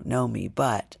 you don't know me,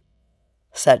 but,"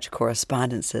 such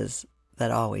correspondences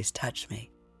that always touch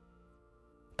me.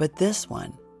 But this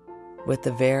one, with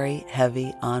the very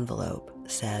heavy envelope,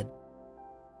 said,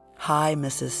 "Hi,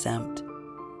 Mrs. Sempt.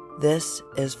 This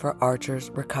is for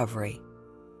Archer's recovery.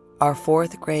 Our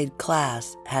 4th grade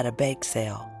class had a bake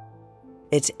sale.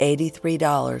 It's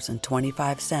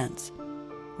 $83.25.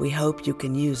 We hope you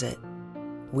can use it.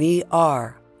 We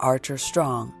are Archer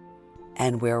Strong,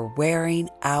 and we're wearing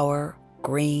our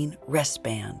green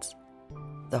wristbands.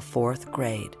 The 4th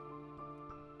grade,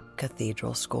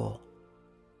 Cathedral School."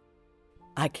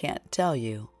 I can't tell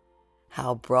you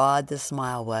how broad the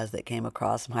smile was that came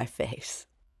across my face.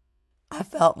 I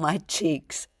felt my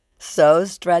cheeks so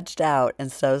stretched out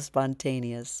and so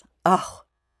spontaneous. Oh,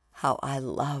 how I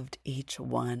loved each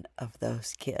one of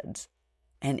those kids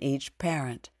and each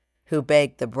parent who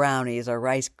baked the brownies or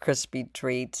Rice Krispie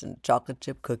treats and chocolate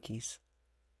chip cookies.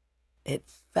 It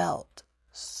felt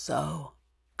so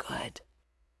good.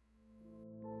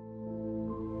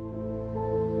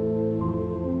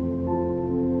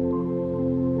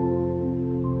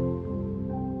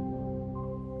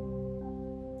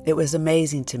 It was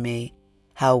amazing to me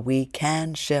how we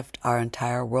can shift our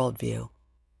entire worldview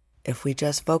if we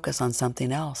just focus on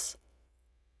something else.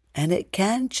 And it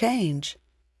can change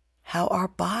how our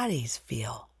bodies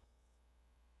feel.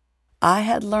 I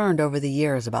had learned over the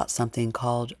years about something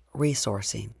called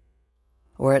resourcing,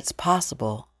 where it's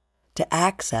possible to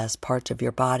access parts of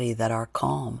your body that are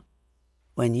calm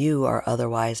when you are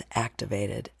otherwise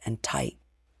activated and tight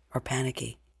or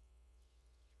panicky.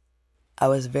 I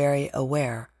was very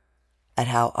aware at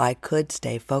how I could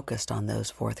stay focused on those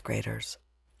 4th graders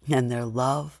and their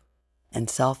love and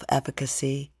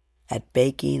self-efficacy at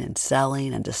baking and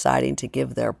selling and deciding to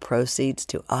give their proceeds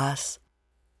to us,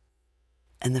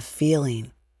 and the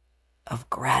feeling of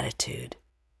gratitude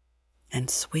and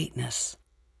sweetness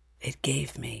it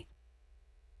gave me.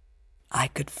 I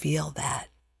could feel that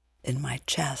in my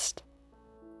chest.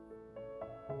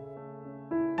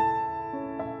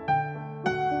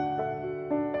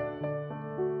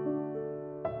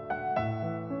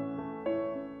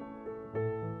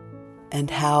 And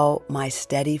how my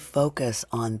steady focus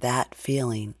on that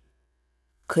feeling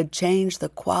could change the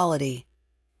quality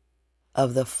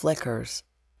of the flickers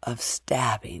of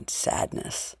stabbing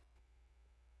sadness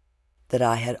that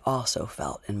I had also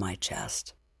felt in my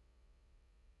chest,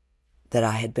 that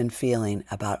I had been feeling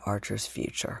about Archer's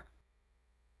future,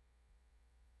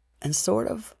 and sort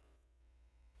of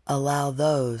allow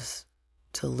those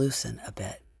to loosen a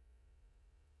bit.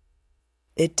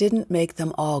 It didn't make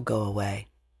them all go away,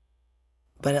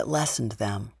 but it lessened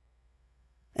them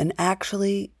and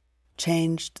actually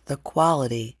changed the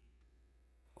quality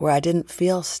where I didn't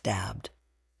feel stabbed,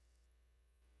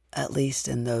 at least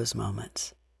in those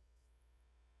moments.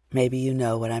 Maybe you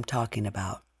know what I'm talking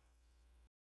about.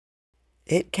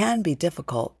 It can be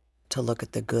difficult to look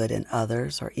at the good in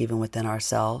others or even within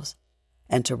ourselves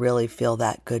and to really feel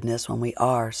that goodness when we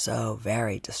are so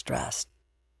very distressed.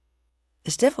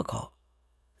 It's difficult.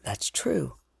 That's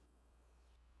true.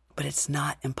 But it's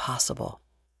not impossible.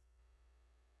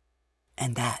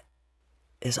 And that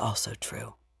is also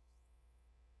true.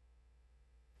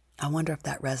 I wonder if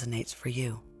that resonates for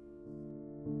you.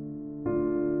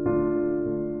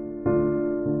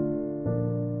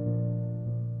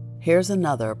 Here's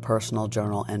another personal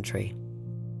journal entry.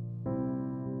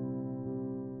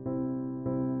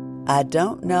 I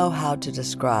don't know how to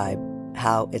describe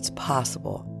how it's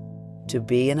possible to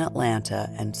be in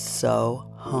Atlanta and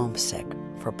so homesick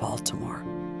for Baltimore.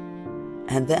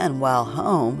 And then while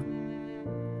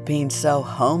home, being so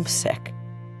homesick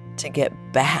to get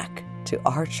back to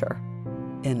Archer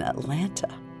in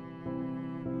Atlanta.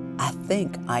 I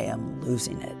think I am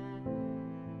losing it.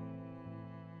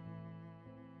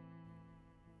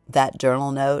 That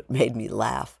journal note made me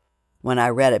laugh when I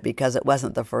read it because it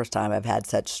wasn't the first time I've had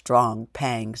such strong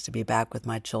pangs to be back with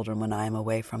my children when I am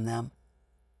away from them.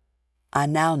 I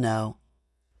now know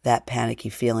that panicky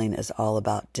feeling is all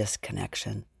about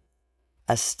disconnection,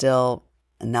 a still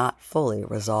not fully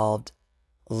resolved,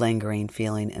 lingering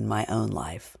feeling in my own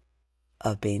life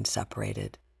of being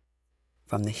separated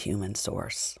from the human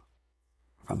source,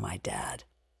 from my dad.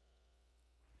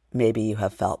 Maybe you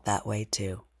have felt that way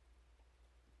too.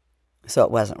 So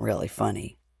it wasn't really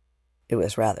funny. It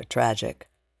was rather tragic.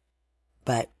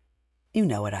 But you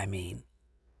know what I mean.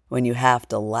 When you have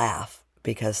to laugh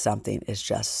because something is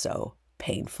just so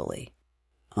painfully,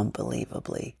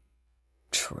 unbelievably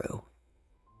true.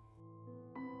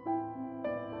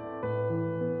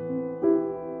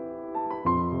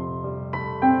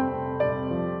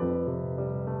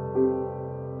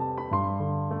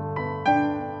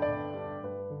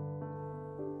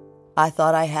 I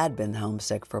thought I had been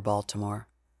homesick for Baltimore,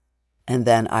 and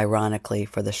then ironically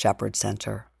for the Shepherd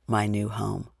Center, my new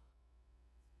home.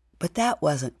 But that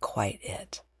wasn't quite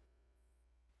it.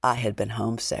 I had been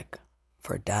homesick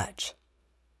for Dutch,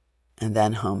 and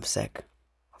then homesick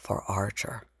for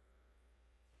Archer.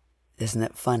 Isn't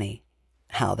it funny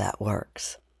how that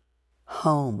works?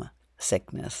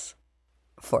 Homesickness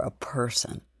for a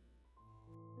person.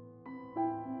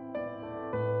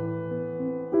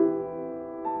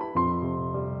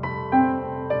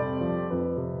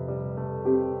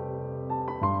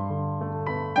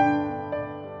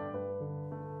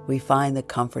 We find the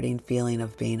comforting feeling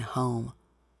of being home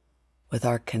with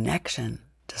our connection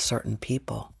to certain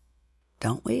people,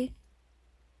 don't we?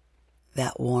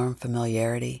 That warm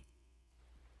familiarity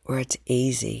where it's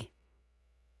easy.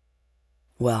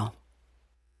 Well,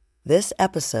 this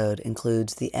episode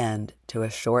includes the end to a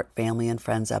short family and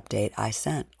friends update I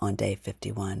sent on day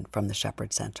 51 from the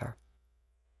Shepherd Center.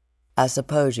 I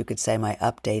suppose you could say my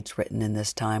updates written in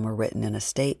this time were written in a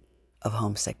state of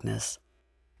homesickness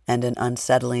and an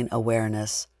unsettling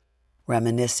awareness,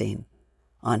 reminiscing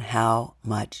on how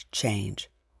much change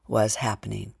was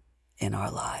happening in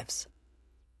our lives.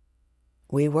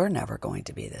 We were never going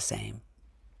to be the same.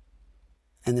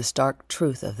 And the stark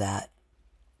truth of that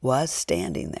was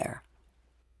standing there,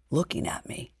 looking at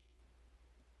me.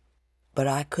 But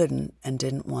I couldn't and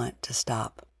didn't want to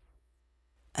stop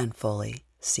and fully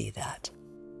see that.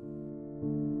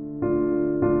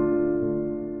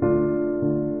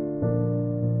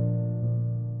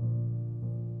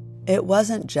 It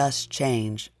wasn't just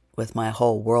change with my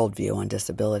whole worldview on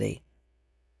disability.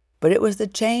 but it was the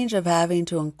change of having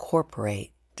to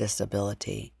incorporate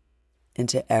disability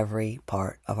into every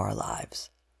part of our lives.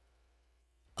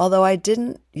 Although I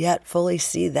didn't yet fully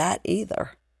see that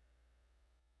either,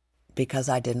 because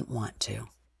I didn't want to.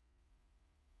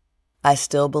 I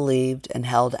still believed and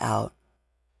held out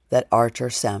that Archer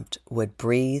Sempt would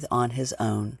breathe on his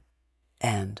own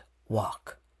and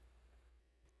walk.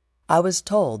 I was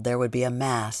told there would be a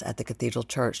mass at the Cathedral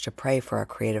Church to pray for a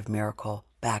creative miracle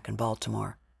back in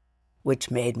Baltimore,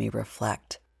 which made me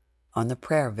reflect on the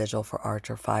prayer vigil for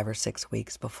Archer 5 or 6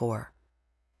 weeks before.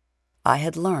 I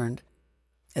had learned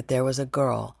that there was a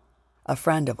girl, a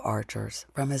friend of Archer's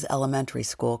from his elementary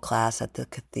school class at the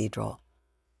cathedral,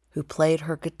 who played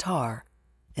her guitar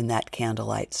in that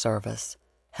candlelight service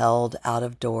held out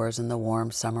of doors in the warm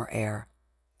summer air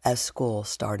as school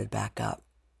started back up.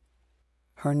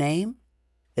 Her name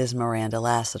is Miranda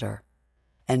Lassiter,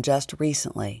 and just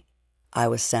recently I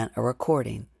was sent a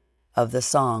recording of the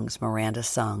songs Miranda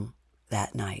sung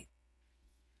that night.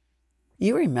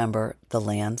 You remember the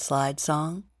landslide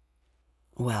song?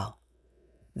 Well,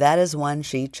 that is one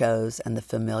she chose, and the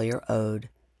familiar ode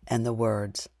and the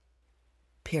words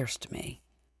pierced me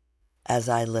as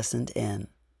I listened in,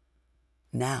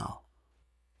 now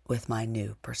with my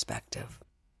new perspective.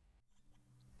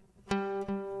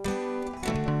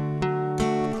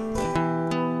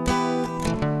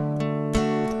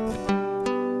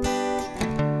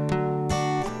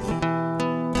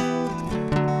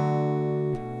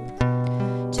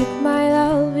 Took my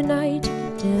love and I took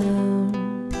it down,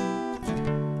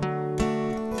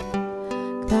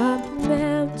 climbed a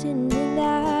mountain and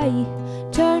I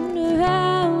turned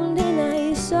around and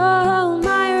I saw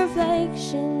my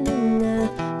reflection in the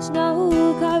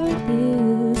snow-covered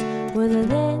hills where the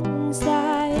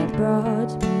landslide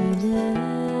brought me down.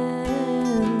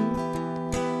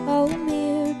 Oh,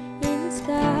 mirror in the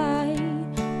sky,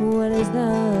 what is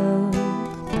love?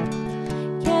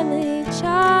 Can the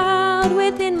child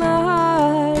within my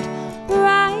heart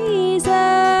rise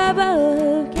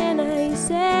above? Can I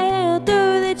sail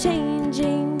through the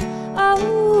changing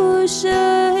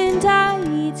ocean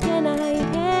tides? Can I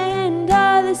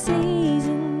handle the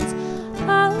seasons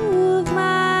of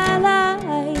my life?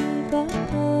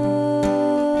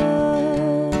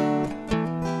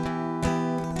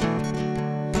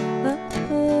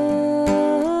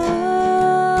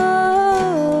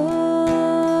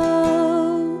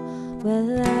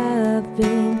 Well, I've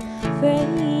been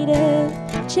afraid of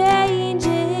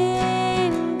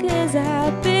changing, 'cause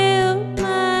I built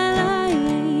my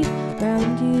life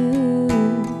around you.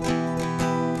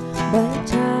 But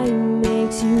time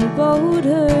makes you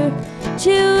bolder,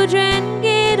 children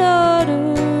get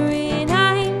older, and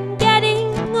I'm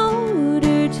getting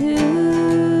older too.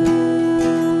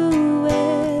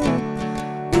 Well,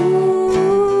 ooh,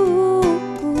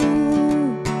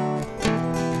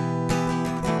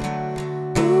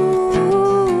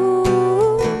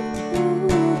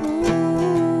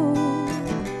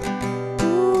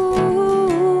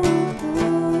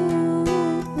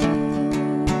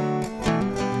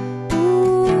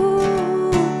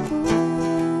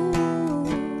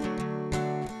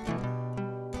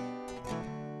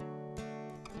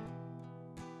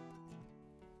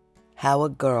 How a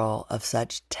girl of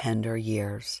such tender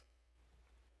years,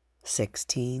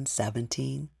 16,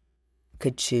 17,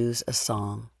 could choose a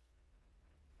song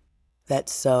that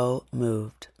so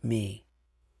moved me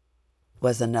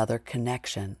was another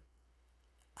connection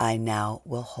I now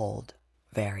will hold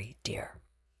very dear.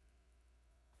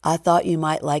 I thought you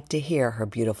might like to hear her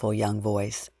beautiful young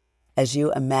voice as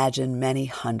you imagine many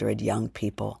hundred young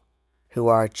people who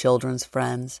are children's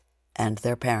friends and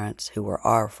their parents who were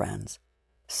our friends.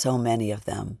 So many of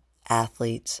them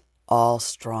athletes, all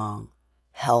strong,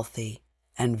 healthy,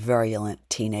 and virulent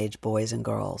teenage boys and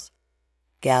girls,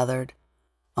 gathered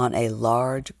on a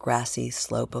large grassy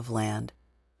slope of land,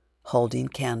 holding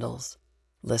candles,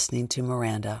 listening to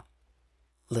Miranda,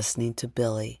 listening to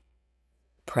Billy,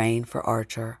 praying for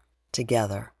Archer,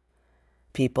 together,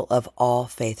 people of all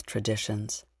faith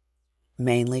traditions,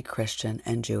 mainly Christian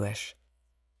and Jewish,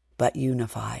 but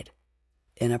unified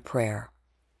in a prayer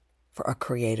for a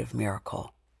creative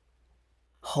miracle,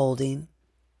 holding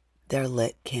their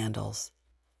lit candles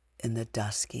in the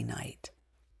dusky night.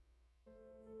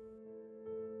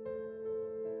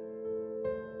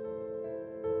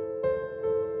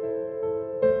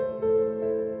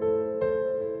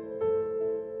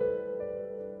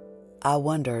 I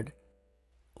wondered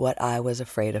what I was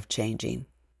afraid of changing,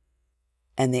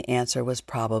 and the answer was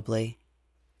probably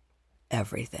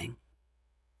everything.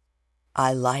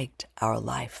 I liked our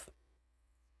life.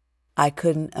 I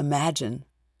couldn't imagine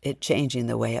it changing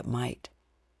the way it might.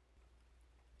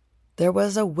 There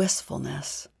was a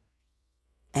wistfulness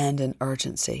and an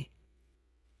urgency.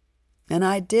 And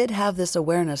I did have this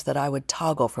awareness that I would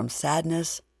toggle from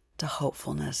sadness to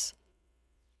hopefulness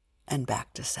and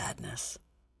back to sadness.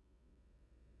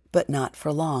 But not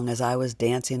for long, as I was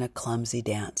dancing a clumsy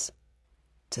dance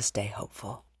to stay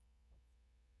hopeful.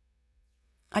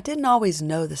 I didn't always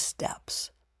know the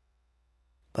steps,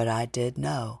 but I did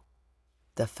know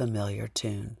the familiar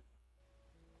tune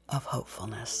of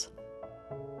hopefulness.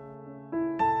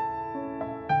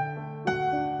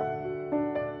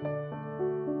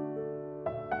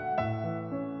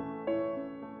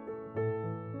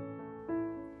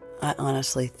 I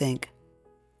honestly think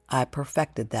I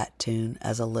perfected that tune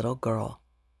as a little girl,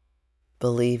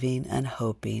 believing and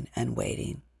hoping and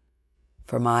waiting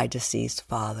for my deceased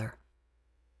father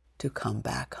to come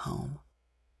back home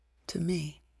to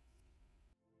me.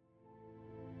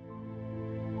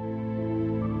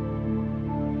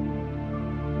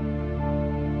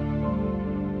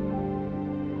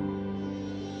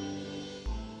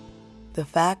 The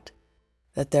fact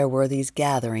that there were these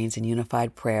gatherings in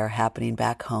unified prayer happening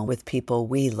back home with people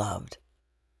we loved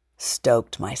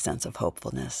stoked my sense of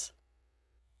hopefulness.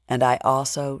 And I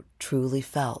also truly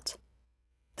felt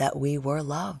that we were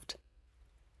loved.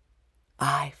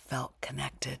 I felt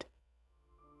connected.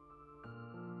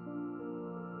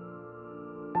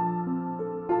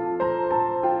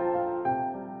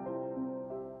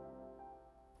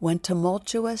 When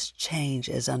tumultuous change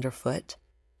is underfoot,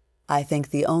 I think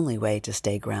the only way to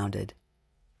stay grounded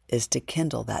is to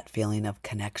kindle that feeling of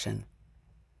connection,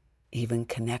 even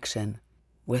connection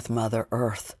with Mother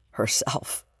Earth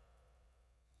herself.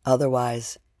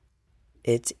 Otherwise,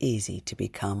 it's easy to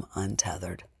become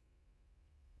untethered.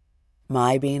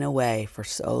 My being away for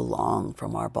so long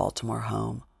from our Baltimore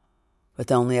home,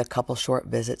 with only a couple short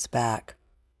visits back,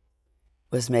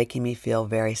 was making me feel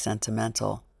very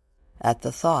sentimental at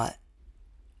the thought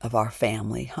of our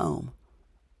family home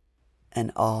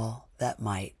and all that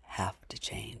might have to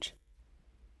change.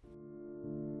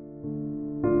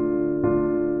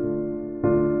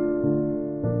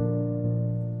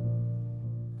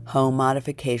 Home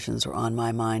modifications were on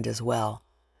my mind as well,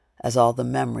 as all the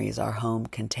memories our home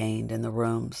contained in the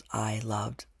rooms I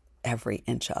loved every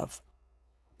inch of,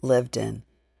 lived in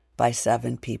by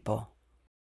 7 people.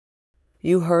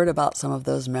 You heard about some of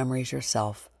those memories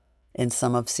yourself in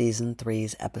some of Season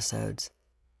 3's episodes.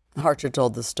 Archer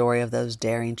told the story of those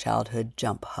daring childhood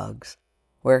jump hugs,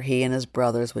 where he and his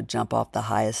brothers would jump off the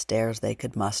highest stairs they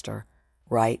could muster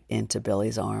right into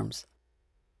Billy's arms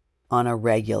on a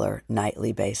regular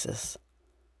nightly basis.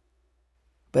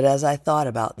 But as I thought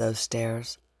about those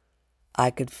stairs,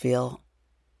 I could feel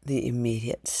the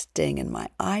immediate sting in my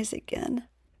eyes again.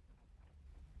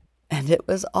 And it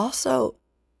was also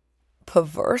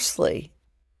perversely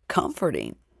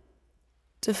comforting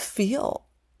to feel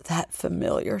that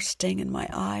familiar sting in my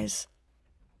eyes,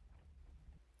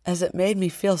 as it made me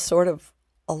feel sort of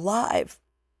alive,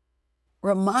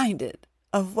 reminded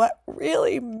of what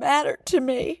really mattered to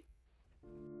me.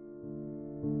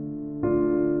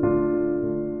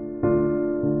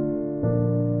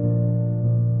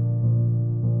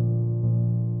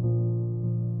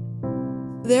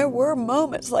 There were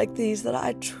moments like these that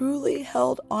I truly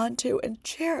held onto and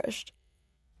cherished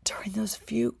during those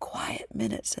few quiet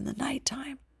minutes in the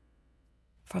nighttime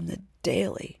from the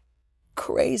daily,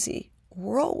 crazy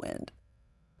whirlwind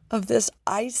of this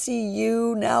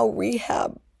ICU, now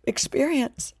rehab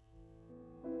experience.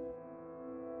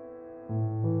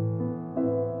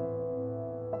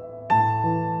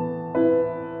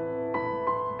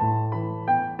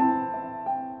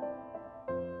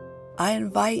 I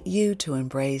invite you to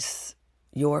embrace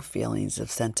your feelings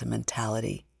of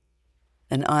sentimentality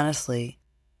and, honestly,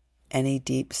 any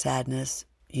deep sadness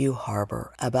you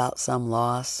harbor about some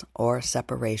loss or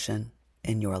separation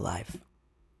in your life.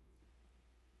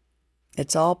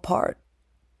 It's all part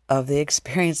of the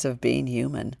experience of being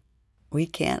human. We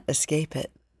can't escape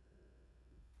it.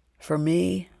 For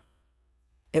me,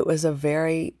 it was a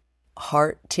very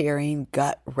heart-tearing,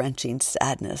 gut-wrenching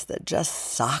sadness that just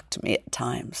socked me at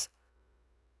times.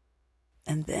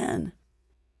 And then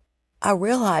I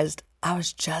realized I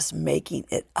was just making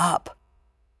it up,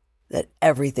 that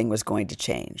everything was going to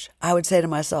change. I would say to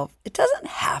myself, it doesn't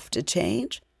have to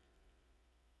change.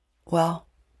 Well,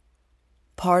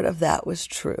 part of that was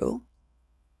true,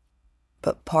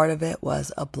 but part of it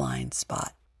was a blind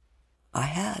spot I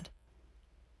had.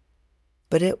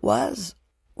 But it was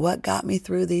what got me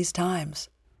through these times.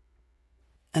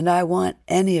 And I want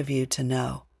any of you to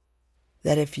know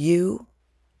that if you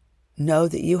know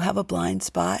that you have a blind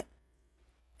spot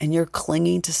and you're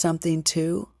clinging to something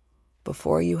too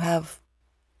before you have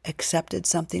accepted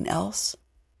something else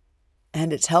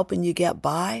and it's helping you get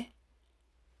by,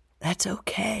 that's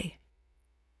okay.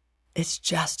 It's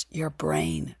just your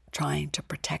brain trying to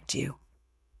protect you.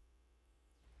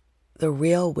 The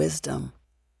real wisdom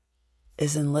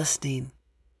is in listening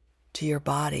to your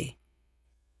body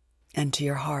and to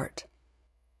your heart.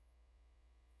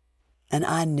 And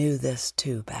I knew this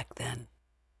too back then.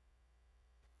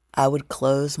 I would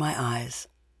close my eyes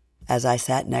as I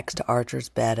sat next to Archer's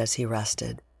bed as he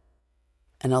rested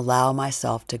and allow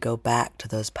myself to go back to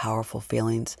those powerful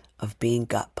feelings of being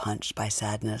gut punched by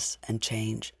sadness and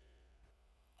change.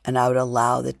 And I would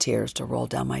allow the tears to roll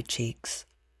down my cheeks.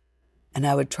 And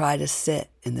I would try to sit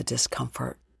in the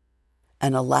discomfort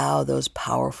and allow those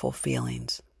powerful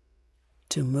feelings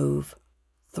to move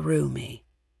through me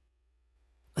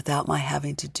without my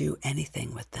having to do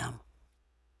anything with them,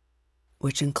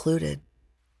 which included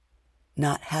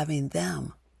not having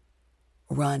them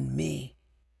run me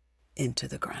into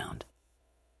the ground.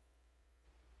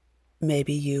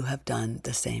 Maybe you have done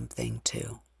the same thing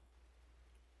too.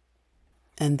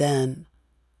 And then,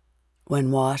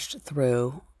 when washed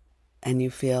through and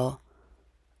you feel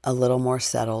a little more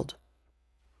settled,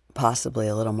 possibly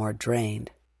a little more drained,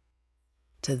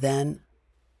 to then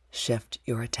shift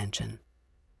your attention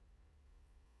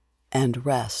and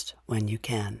rest when you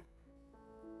can.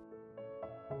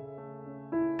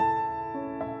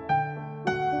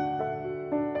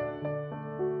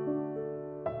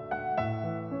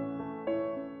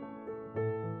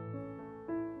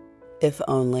 If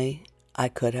only I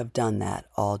could have done that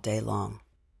all day long.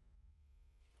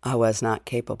 I was not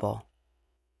capable.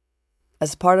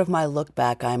 As part of my look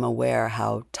back, I am aware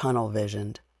how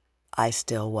tunnel-visioned I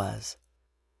still was.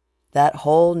 That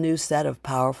whole new set of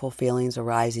powerful feelings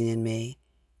arising in me,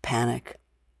 panic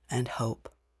and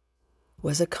hope,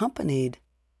 was accompanied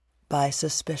by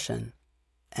suspicion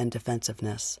and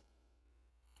defensiveness.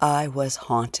 I was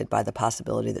haunted by the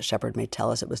possibility that Shepard may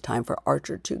tell us it was time for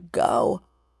Archer to go.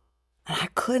 And I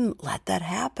couldn't let that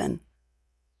happen.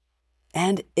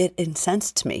 And it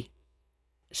incensed me.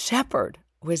 Shepard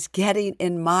was getting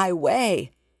in my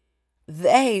way.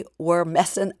 They were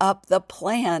messing up the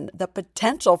plan, the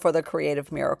potential for the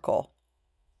creative miracle.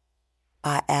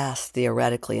 I asked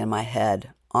theoretically in my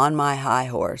head, on my high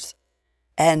horse,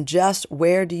 and just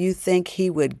where do you think he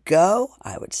would go?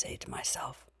 I would say to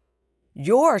myself,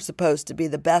 you're supposed to be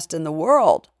the best in the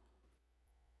world.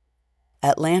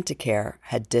 Atlanticare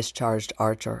had discharged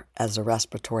Archer as a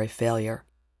respiratory failure,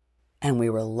 and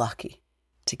we were lucky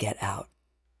to get out.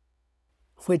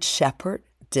 Would Shepard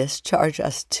discharge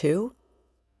us too?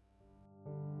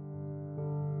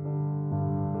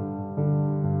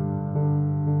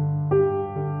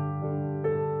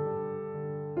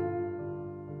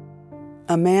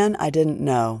 A man I didn't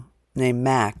know, named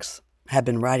Max, had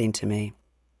been writing to me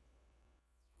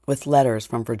with letters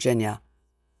from Virginia,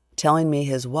 telling me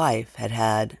his wife had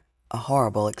had a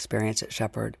horrible experience at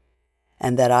Shepard,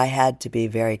 and that I had to be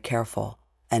very careful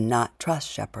and not trust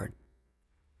Shepard.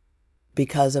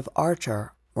 Because if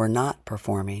Archer were not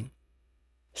performing,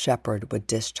 Shepard would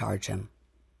discharge him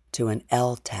to an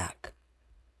LTAC.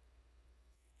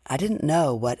 I didn't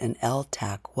know what an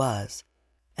LTAC was,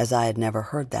 as I had never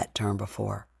heard that term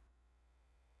before.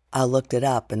 I looked it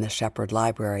up in the Shepard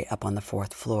Library up on the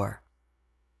 4th floor.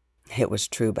 It was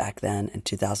true back then in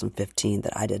 2015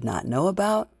 that I did not know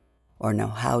about or know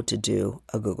how to do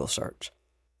a Google search.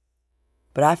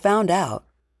 But I found out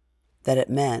that it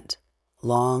meant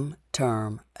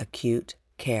long-term acute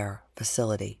care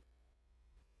facility.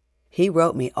 He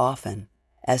wrote me often,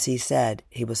 as he said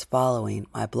he was following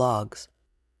my blogs.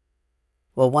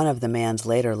 Well, one of the man's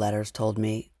later letters told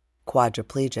me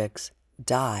quadriplegics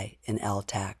die in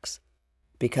LTACs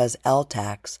because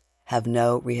LTACs have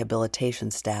no rehabilitation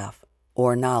staff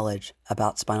or knowledge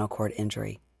about spinal cord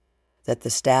injury, that the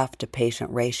staff-to-patient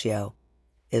ratio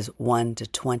is 1 to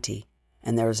 20,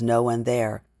 and there is no one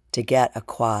there to get a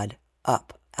quad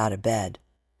up out of bed,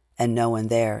 and no one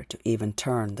there to even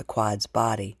turn the quad's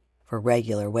body for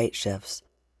regular weight shifts.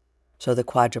 So the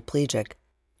quadriplegic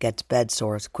gets bed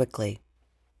sores quickly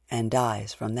and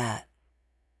dies from that.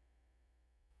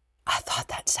 I thought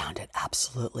that sounded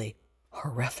absolutely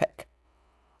horrific.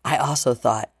 I also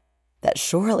thought that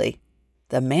surely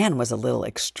the man was a little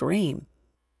extreme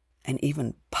and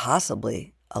even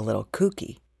possibly a little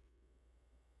kooky.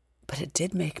 But it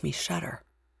did make me shudder.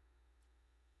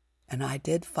 And I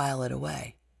did file it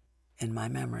away in my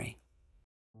memory.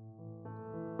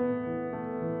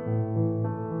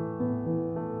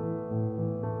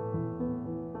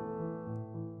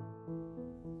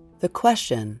 The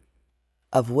question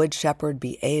of would Shepard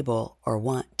be able or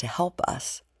want to help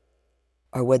us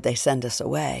Or would they send us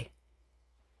away?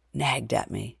 Nagged at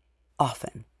me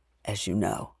often, as you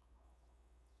know.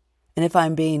 And if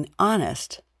I'm being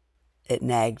honest, it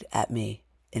nagged at me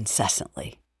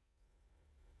incessantly.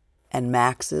 And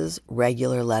Max's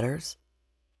regular letters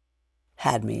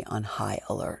had me on high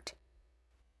alert.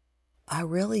 I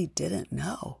really didn't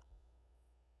know.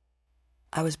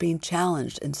 I was being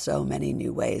challenged in so many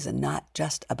new ways, and not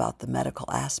just about the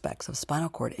medical aspects of spinal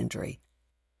cord injury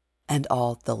and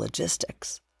all the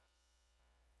logistics.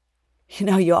 You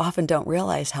know, you often don't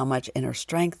realize how much inner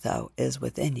strength, though, is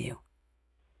within you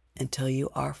until you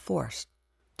are forced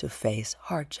to face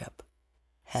hardship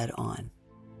head on.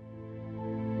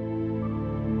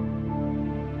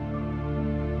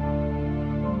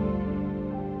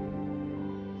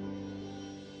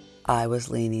 I was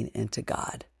leaning into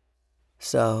God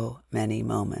so many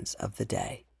moments of the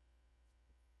day,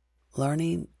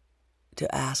 learning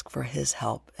to ask for His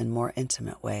help in more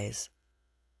intimate ways,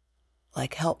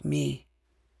 like help me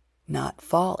not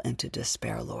fall into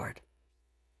despair, Lord.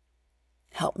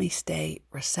 Help me stay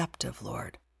receptive,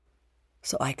 Lord,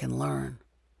 so I can learn.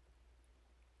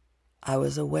 I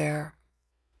was aware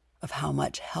of how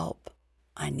much help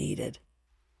I needed,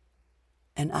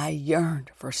 and I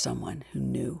yearned for someone who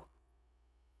knew,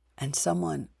 and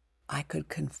someone I could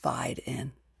confide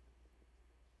in.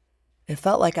 It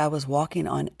felt like I was walking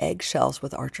on eggshells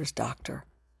with Archer's doctor,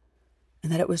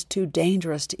 and that it was too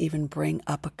dangerous to even bring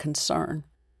up a concern,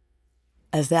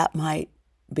 as that might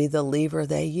be the lever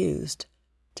they used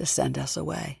to send us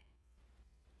away.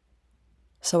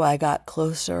 So I got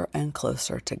closer and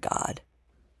closer to God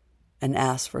and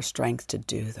asked for strength to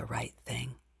do the right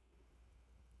thing,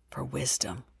 for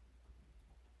wisdom,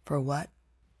 for what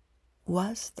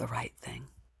was the right thing.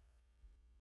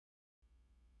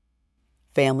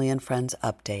 Family and Friends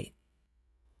Update.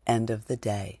 End of the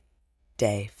day,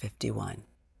 day 51.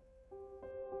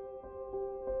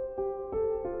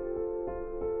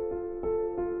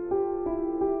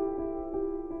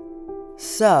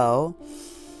 So,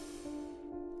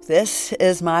 this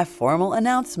is my formal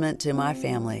announcement to my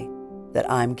family that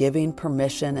I'm giving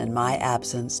permission in my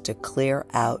absence to clear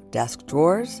out desk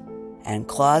drawers and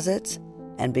closets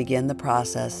and begin the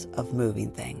process of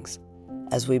moving things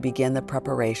as we begin the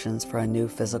preparations for a new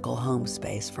physical home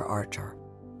space for Archer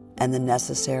and the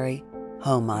necessary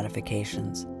home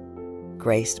modifications,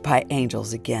 graced by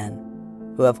angels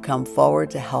again, who have come forward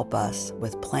to help us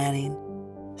with planning,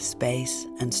 space,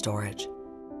 and storage.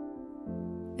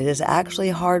 It is actually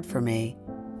hard for me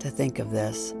to think of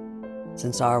this,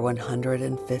 since our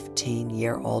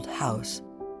 115-year-old house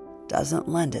doesn't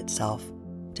lend itself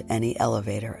to any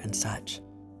elevator and such.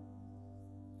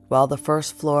 While the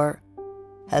first floor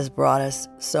has brought us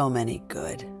so many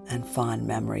good and fond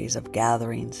memories of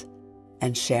gatherings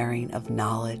and sharing of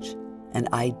knowledge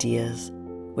and ideas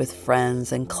with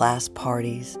friends and class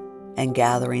parties and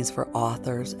gatherings for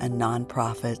authors and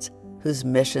nonprofits whose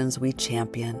missions we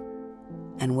champion,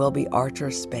 and will be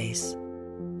Archer's space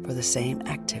for the same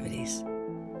activities.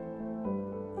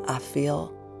 I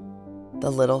feel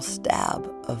the little stab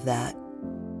of that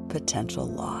potential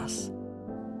loss,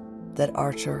 that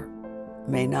Archer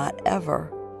may not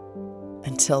ever,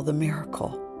 until the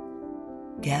miracle,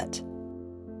 get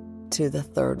to the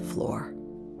third floor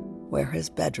where his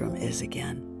bedroom is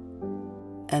again,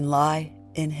 and lie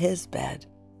in his bed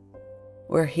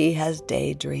where he has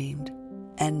daydreamed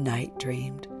and night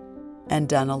dreamed and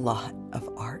done a lot of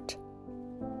art.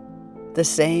 The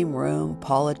same room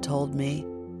Paula told me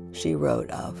she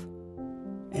wrote of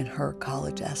in her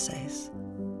college essays.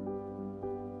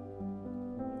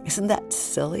 Isn't that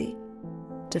silly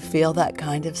to feel that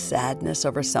kind of sadness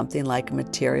over something like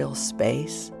material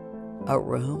space, a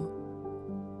room?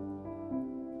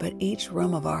 But each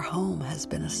room of our home has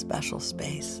been a special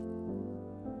space,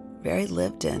 very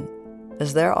lived in,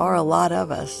 as there are a lot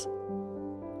of us.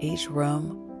 Each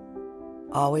room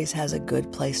always has a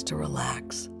good place to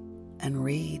relax and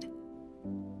read.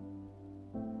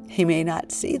 He may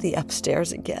not see the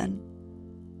upstairs again,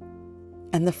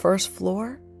 and the first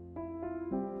floor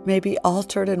may be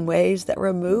altered in ways that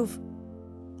remove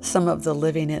some of the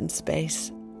living in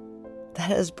space that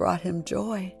has brought him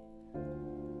joy.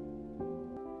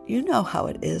 You know how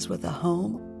it is with a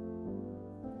home.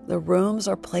 The rooms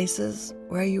are places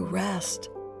where you rest,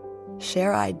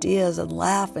 share ideas, and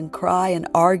laugh and cry and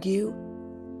argue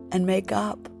and make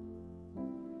up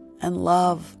and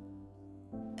love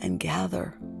and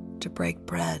gather to break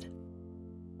bread.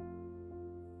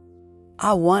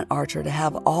 I want Archer to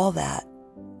have all that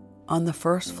on the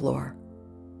first floor.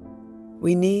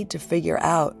 We need to figure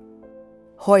out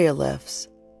Hoyer lifts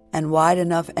and wide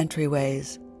enough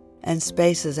entryways and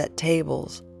spaces at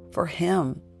tables for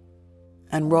him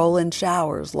and roll in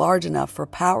showers large enough for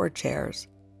power chairs.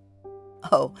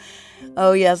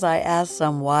 Oh, yes, I asked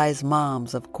some wise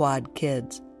moms of quad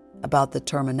kids about the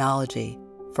terminology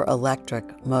for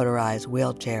electric motorized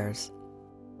wheelchairs.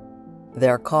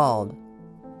 They're called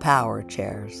power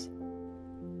chairs.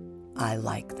 I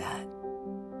like that.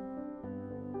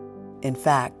 In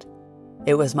fact,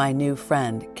 it was my new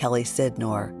friend, Kelly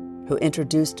Sidnor, who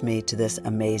introduced me to this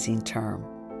amazing term.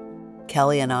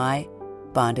 Kelly and I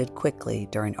bonded quickly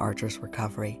during Archer's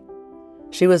recovery.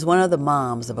 She was one of the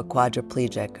moms of a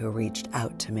quadriplegic who reached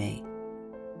out to me.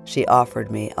 She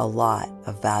offered me a lot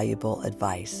of valuable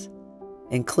advice,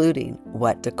 including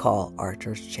what to call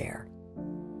Archer's chair.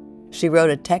 She wrote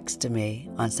a text to me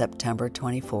on September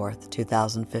 24th,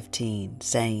 2015,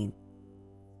 saying,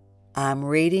 "I'm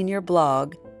reading your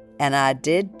blog, and I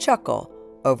did chuckle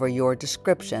over your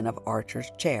description of Archer's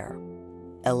chair.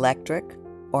 Electric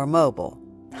or mobile?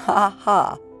 Ha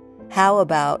ha! How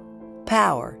about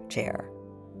power chair?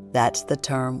 That's the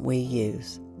term we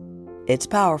use. It's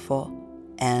powerful,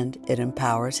 and it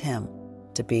empowers him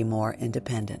to be more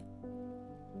independent."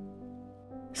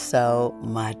 So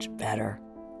much better.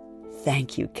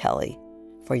 Thank you, Kelly,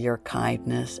 for your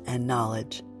kindness and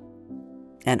knowledge.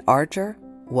 And Archer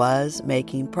was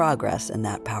making progress in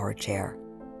that power chair,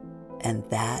 and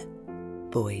that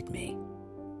buoyed me.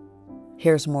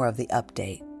 Here's more of the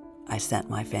update I sent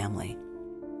my family.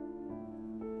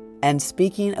 And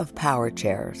speaking of power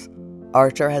chairs,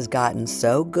 Archer has gotten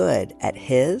so good at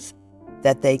his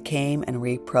that they came and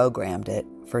reprogrammed it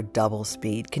for double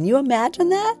speed. Can you imagine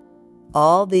that?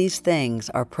 All these things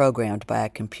are programmed by a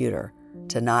computer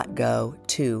to not go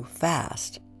too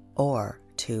fast or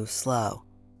too slow.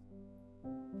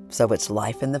 So it's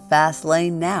life in the fast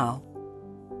lane now.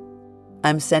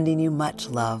 I'm sending you much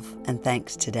love and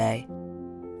thanks today.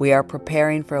 We are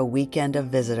preparing for a weekend of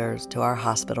visitors to our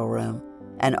hospital room,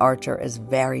 and Archer is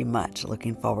very much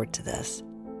looking forward to this.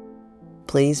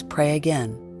 Please pray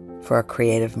again for a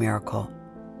creative miracle.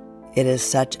 It is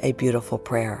such a beautiful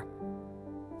prayer.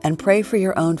 And pray for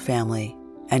your own family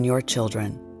and your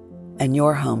children and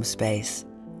your home space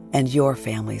and your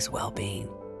family's well-being.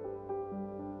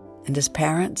 And as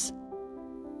parents,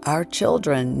 our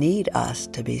children need us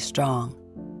to be strong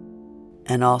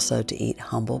and also to eat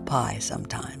humble pie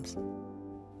sometimes.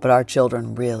 But our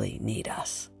children really need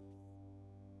us.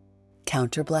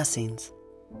 Count your blessings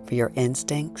for your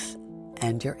instincts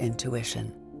and your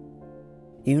intuition.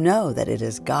 You know that it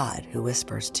is God who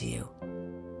whispers to you.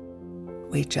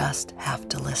 We just have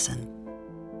to listen.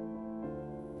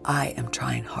 I am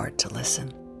trying hard to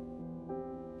listen.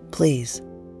 Please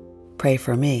pray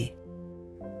for me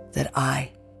that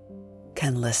I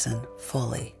can listen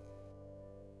fully.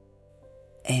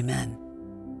 Amen.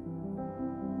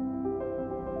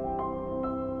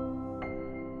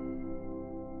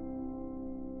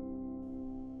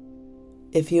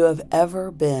 If you have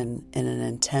ever been in an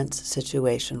intense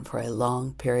situation for a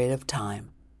long period of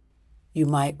time, you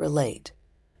might relate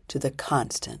to the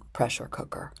constant pressure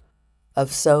cooker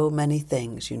of so many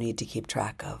things you need to keep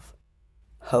track of,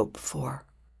 hope for,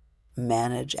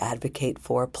 manage, advocate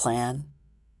for, plan,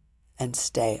 and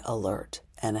stay alert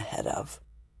and ahead of.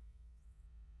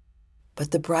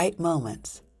 But the bright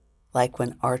moments, like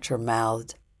when Archer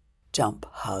mouthed jump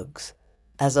hugs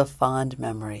as a fond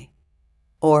memory,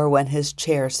 or when his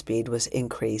chair speed was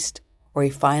increased, or he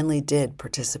finally did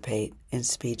participate in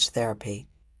speech therapy,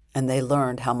 and they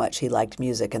learned how much he liked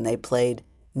music, and they played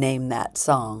Name That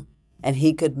Song, and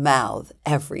he could mouth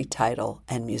every title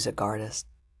and music artist.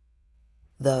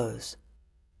 Those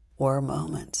were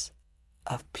moments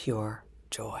of pure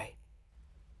joy.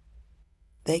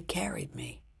 They carried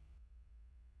me.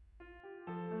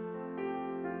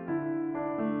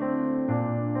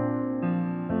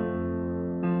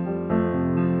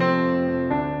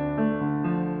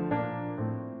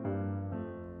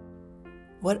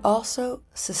 What also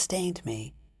sustained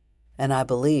me, and I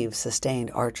believe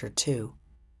sustained Archer too,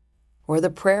 were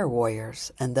the prayer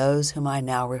warriors and those whom I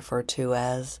now refer to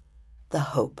as the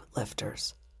Hope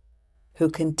Lifters, who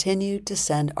continued to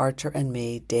send Archer and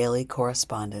me daily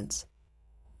correspondence,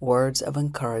 words of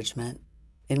encouragement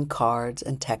in cards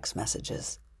and text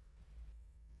messages.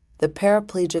 The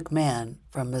paraplegic man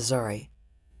from Missouri,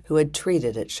 who had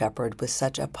treated at Shepherd with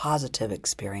such a positive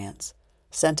experience,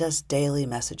 sent us daily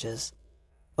messages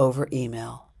over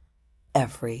email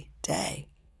every day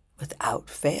without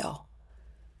fail.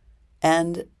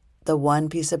 And the one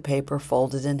piece of paper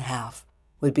folded in half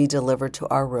would be delivered to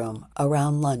our room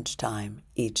around lunchtime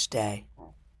each day.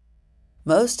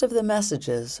 Most of the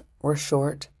messages were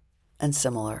short and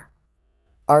similar.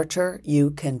 Archer,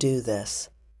 you can do this.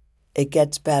 It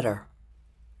gets better.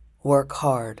 Work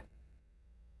hard.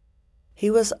 He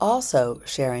was also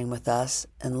sharing with us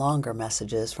in longer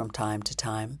messages from time to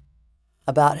time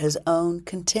about his own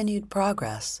continued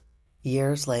progress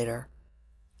years later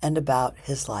and about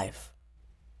his life.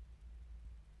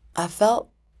 I felt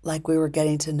like we were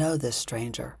getting to know this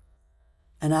stranger,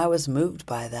 and I was moved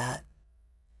by that,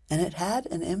 and it had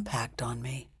an impact on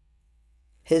me.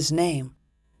 His name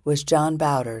was John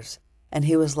Bowders, and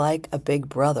he was like a big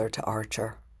brother to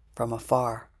Archer from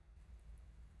afar.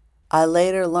 I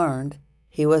later learned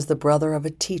he was the brother of a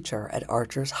teacher at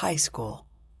Archer's high school,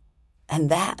 and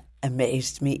that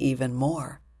amazed me even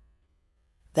more.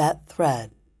 That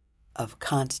thread of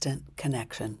constant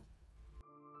connection.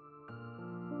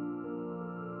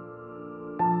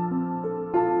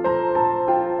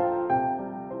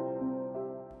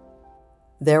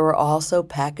 There were also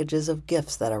packages of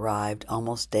gifts that arrived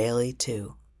almost daily,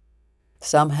 too.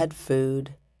 Some had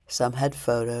food, some had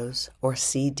photos or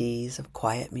CDs of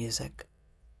quiet music.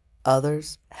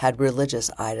 Others had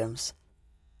religious items,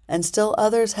 and still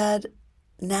others had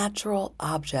natural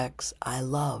objects I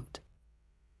loved,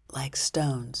 like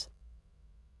stones.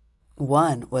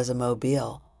 One was a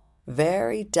mobile,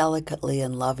 very delicately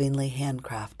and lovingly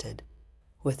handcrafted,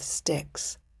 with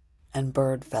sticks and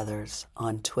bird feathers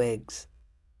on twigs,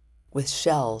 with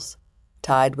shells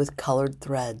tied with colored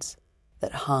threads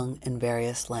that hung in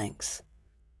various lengths,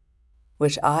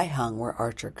 which I hung where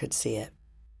Archer could see it.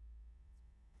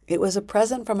 It was a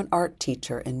present from an art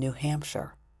teacher in New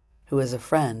Hampshire, who was a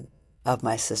friend of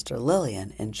my sister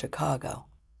Lillian in Chicago.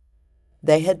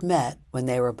 They had met when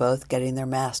they were both getting their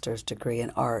master's degree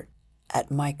in art at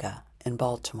MICA in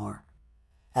Baltimore,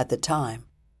 at the time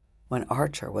when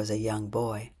Archer was a young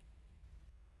boy.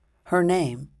 Her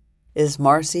name is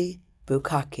Marcy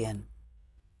Bukakian,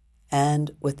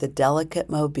 and with the delicate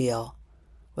mobile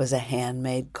was a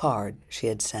handmade card she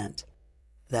had sent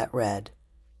that read,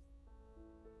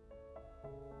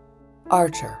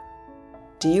 Archer,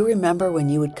 do you remember when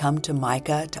you would come to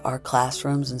MICA to our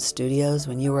classrooms and studios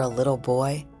when you were a little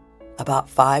boy, about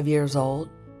 5 years old,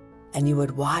 and you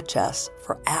would watch us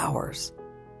for hours?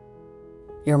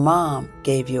 Your mom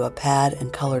gave you a pad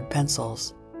and colored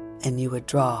pencils, and you would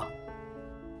draw.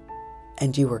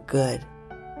 And you were good.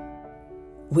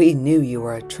 We knew you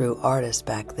were a true artist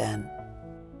back then.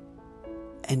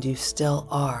 And you still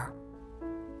are.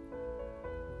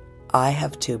 I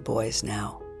have 2 boys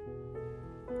now.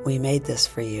 We made this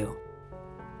for you.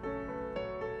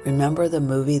 Remember the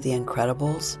movie The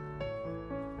Incredibles?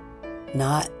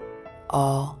 Not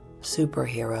all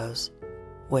superheroes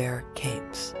wear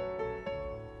capes.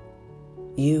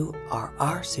 You are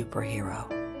our superhero.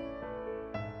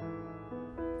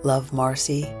 Love,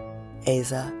 Marcy,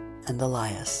 Asa, and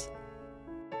Elias.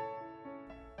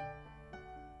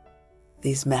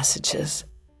 These messages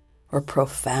were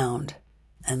profound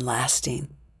and lasting.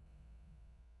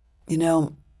 You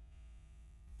know,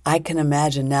 I can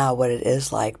imagine now what it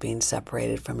is like being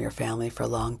separated from your family for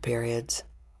long periods,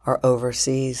 or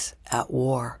overseas at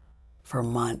war for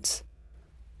months,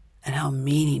 and how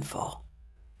meaningful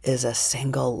is a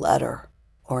single letter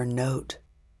or note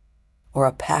or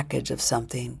a package of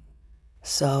something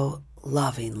so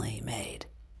lovingly made.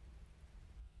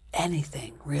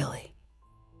 Anything, really.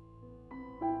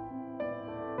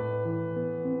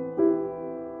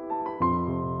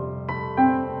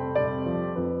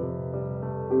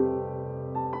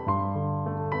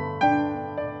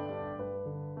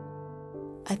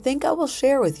 I think I will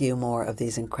share with you more of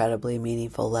these incredibly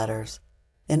meaningful letters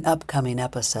in upcoming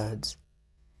episodes.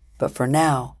 But for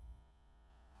now,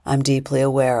 I'm deeply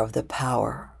aware of the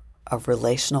power of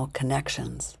relational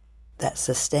connections that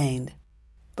sustained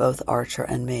both Archer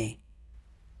and me.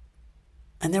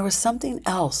 And there was something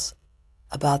else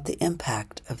about the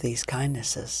impact of these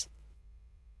kindnesses.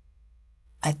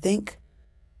 I think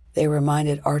they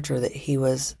reminded Archer that he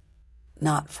was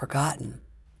not forgotten,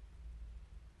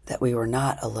 that we were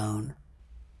not alone,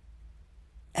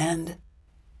 and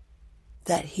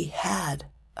that he had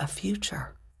a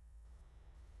future.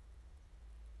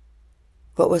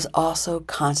 What was also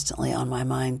constantly on my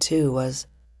mind, too, was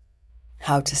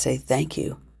how to say thank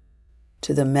you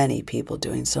to the many people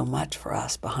doing so much for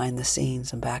us behind the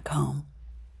scenes and back home.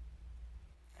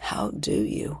 How do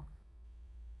you?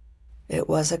 It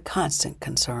was a constant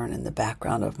concern in the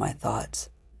background of my thoughts,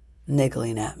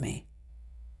 niggling at me.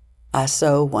 I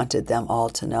so wanted them all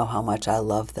to know how much I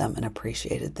loved them and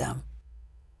appreciated them.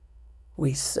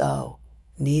 We so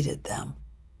needed them.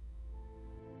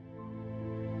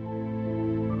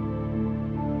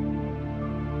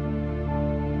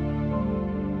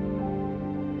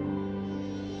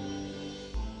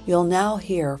 You'll now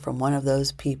hear from one of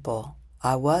those people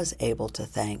I was able to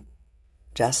thank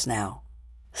just now,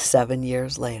 7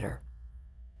 years later,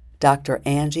 Dr.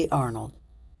 Angie Arnold,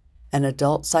 an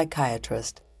adult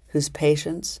psychiatrist whose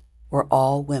patients were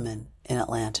all women in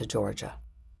Atlanta, Georgia.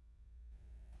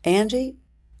 Angie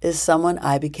is someone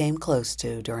I became close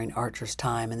to during Archer's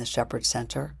time in the Shepherd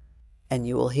Center, and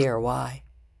you will hear why.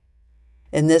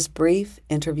 In this brief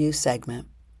interview segment,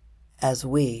 as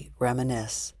we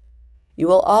reminisce, you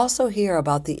will also hear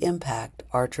about the impact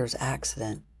Archer's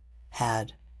accident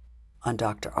had on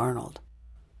Dr. Arnold,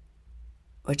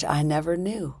 which I never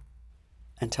knew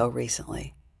until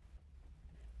recently,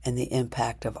 and the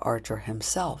impact of Archer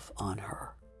himself on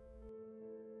her.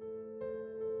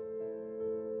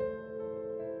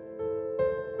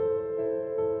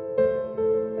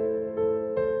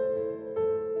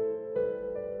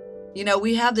 You know,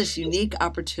 we have this unique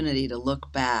opportunity to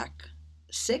look back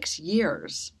 6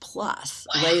 years plus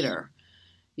later,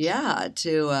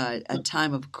 to a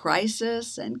time of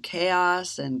crisis and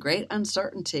chaos and great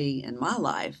uncertainty in my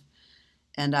life.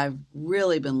 And I've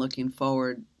really been looking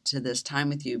forward to this time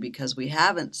with you because we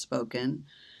haven't spoken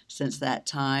since that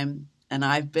time. And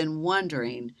I've been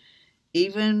wondering,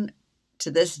 even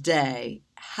to this day,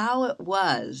 how it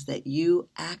was that you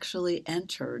actually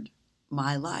entered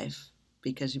my life,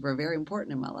 because you were very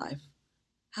important in my life.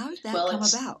 How did that come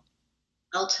about?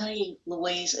 I'll tell you,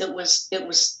 Louise,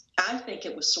 I think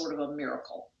it was sort of a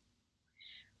miracle.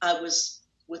 I was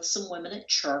with some women at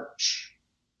church,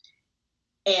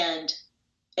 and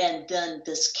then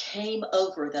this came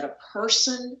over that a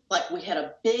person, like we had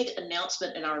a big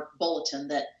announcement in our bulletin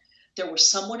that there was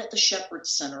someone at the Shepherd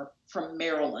Center from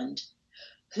Maryland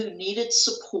who needed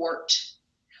support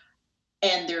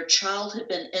and their child had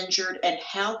been injured, and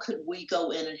how could we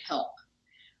go in and help?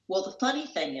 Well, the funny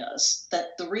thing is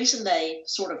that the reason they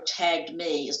sort of tagged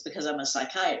me is because I'm a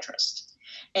psychiatrist.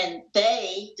 And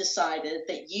they decided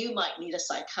that you might need a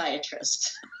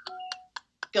psychiatrist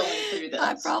going through this.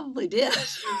 I probably did.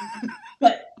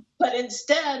 But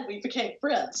instead, we became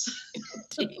friends.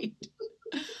 Indeed.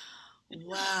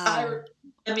 Wow.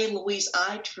 I mean, Louise,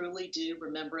 I truly do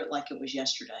remember it like it was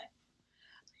yesterday.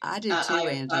 I do too,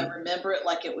 Angie. I remember it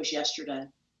like it was yesterday.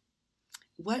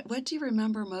 What do you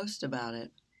remember most about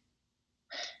it?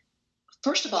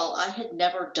 First of all, I had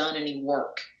never done any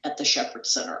work at the Shepherd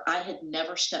Center. I had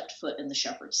never stepped foot in the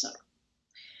Shepherd Center.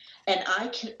 And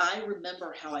I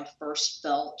remember how I first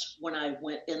felt when I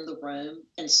went in the room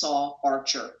and saw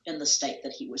Archer in the state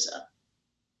that he was in.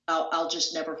 I'll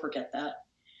just never forget that.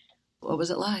 What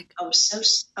was it like? I was so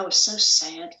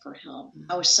sad for him. Mm-hmm.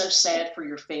 I was so sad for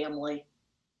your family.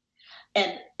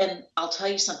 And I'll tell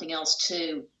you something else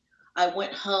too. I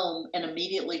went home and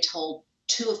immediately told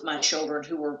two of my children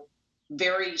who were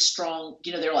very strong,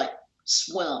 they're like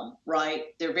swim, right?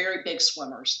 They're very big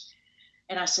swimmers.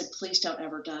 And I said, please don't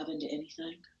ever dive into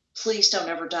anything. Please don't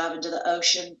ever dive into the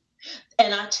ocean.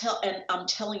 And I'm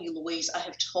telling you, Louise, I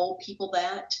have told people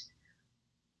that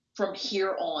from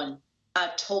here on.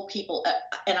 I've told people,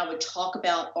 and I would talk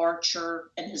about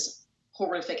Archer and his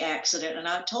horrific accident. And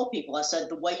I told people, I said,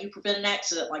 the way you prevent an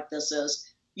accident like this is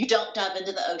you don't dive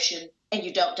into the ocean and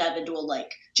you don't dive into a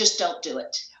lake. Just don't do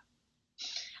it.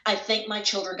 I think my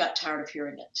children got tired of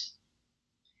hearing it.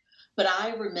 But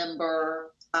I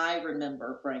remember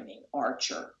bringing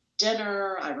Archer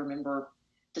dinner. I remember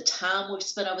the time we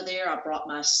spent over there. I brought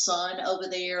my son over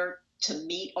there to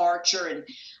meet Archer. And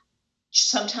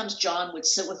sometimes John would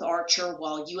sit with Archer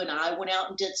while you and I went out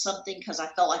and did something because I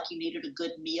felt like you needed a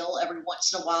good meal every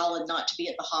once in a while and not to be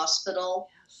at the hospital.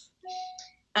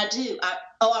 I do.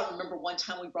 I remember one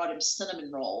time we brought him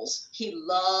cinnamon rolls. He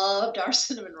loved our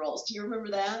cinnamon rolls. Do you remember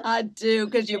that? I do,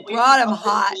 because you brought him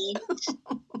hot.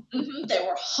 Mm-hmm. They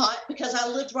were hot because I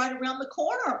lived right around the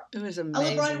corner. It was amazing. I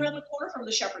lived right around the corner from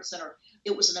the Shepherd Center.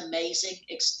 It was an amazing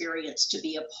experience to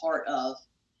be a part of.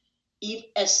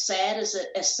 As sad as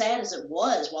it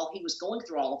was while he was going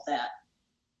through all of that,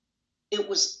 it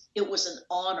was an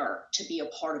honor to be a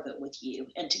part of it with you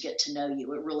and to get to know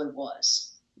you. It really was.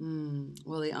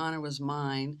 Well, the honor was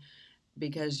mine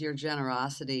because your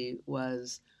generosity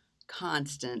was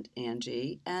constant,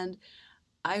 Angie. And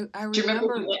I remember. Do you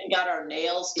remember we went and got our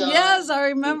nails done? Yes, I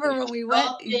remember when we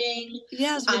went.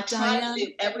 Yes, I tried to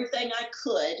do everything I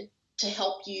could to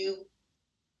help you.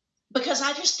 Because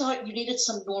I just thought you needed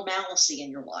some normalcy in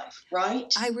your life,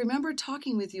 right? I remember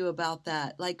talking with you about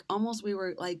that. Like almost we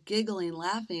were like giggling,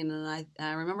 laughing. And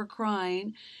I remember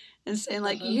crying and saying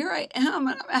like, here I am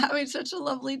and I'm having such a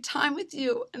lovely time with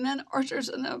you. And then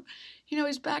Archer's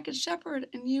he's back at Shepherd.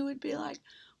 And you would be like,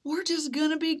 we're just going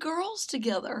to be girls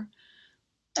together.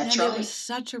 That's and right. It was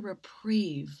such a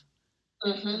reprieve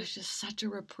It Mhm. was just such a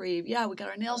reprieve. Yeah, we got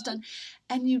our nails done.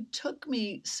 And you took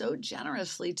me so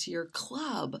generously to your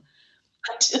club.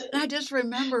 And I just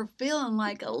remember feeling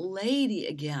like a lady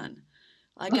again.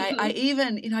 Like I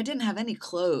even, I didn't have any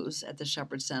clothes at the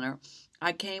Shepherd Center.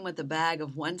 I came with a bag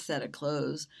of one set of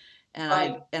clothes, and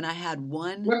Right. I had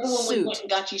one Remember when we went suit. and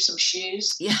got you some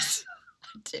shoes? Yes,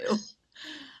 I do.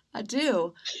 I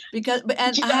do. Because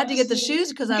and You I had got to to get the see. shoes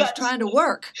because You I was got to trying to see.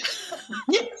 work.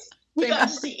 Yes. You got Remember?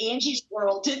 to see Angie's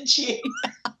World, didn't you?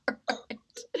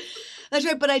 That's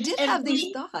right. But I did And have these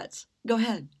we thoughts. Go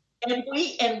ahead.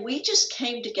 and we just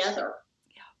came together,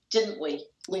 didn't we,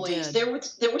 We Louise? did.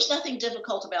 There was nothing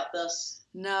difficult about this.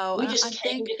 No, We I just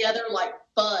came think together like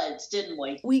buds, didn't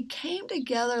we? we came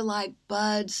together like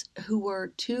buds who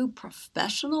were two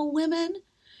professional women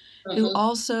who Mhm.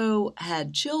 also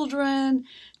had children,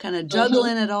 kind of Mhm.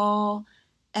 juggling it all.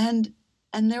 And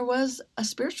there was a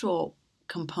spiritual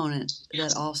component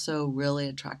that also really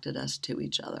attracted us to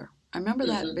each other. I remember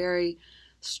that Mhm. very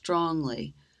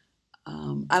strongly.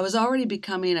 I was already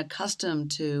becoming accustomed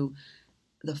to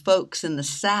the folks in the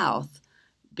South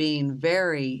being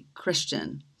very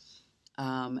Christian,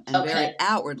 and very Okay.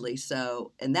 outwardly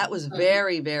so. And that was Mhm.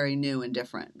 very, very new and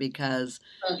different because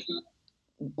Mhm.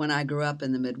 when I grew up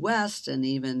in the Midwest and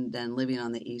even then living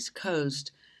on the East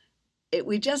Coast, it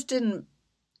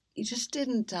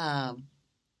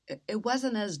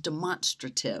wasn't as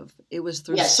demonstrative. It was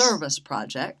through Yes. service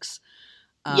projects.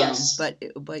 Yes. But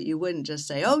you wouldn't just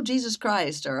say, "Oh, Jesus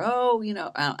Christ," or "Oh,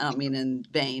 I don't mean in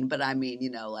vain, but I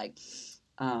mean, like,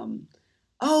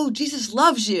 "Oh, Jesus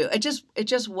loves you." It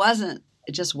just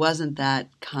wasn't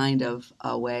that kind of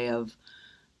a way of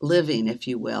living, if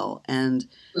you will. And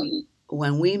Mhm.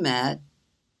 when we met,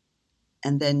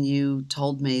 and then you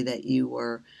told me that you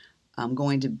were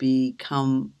going to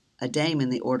become a dame in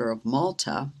the Order of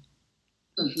Malta,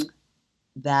 Mhm.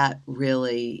 that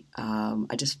really,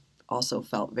 I just also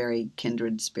felt very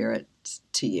kindred spirits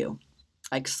to you,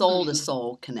 like soul to Mhm.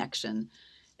 soul connection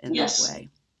in Yes. that way.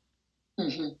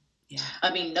 Mhm. Yeah,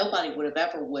 I mean, nobody would have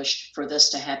ever wished for this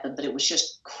to happen, but it was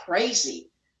just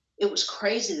crazy. It was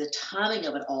crazy, the timing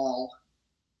of it all.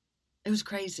 it was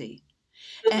crazy.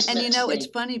 It And, was and meant to it's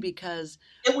be. funny because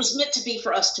It was meant to be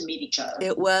for us to meet each other.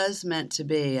 it was meant to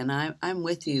be, and I'm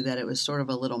with you that it was sort of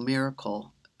a little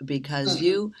miracle because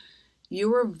Mhm. you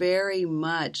were very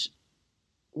much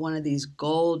one of these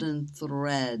golden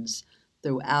threads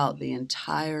throughout the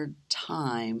entire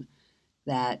time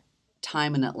that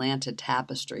Time in Atlanta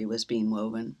tapestry was being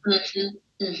woven. Mhm.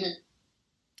 Mhm.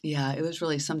 Yeah, it was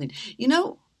really something.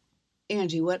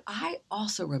 Angie, what I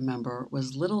also remember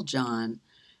was Little John.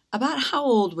 About how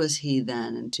old was he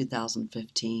then in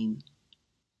 2015?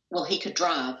 Well, he could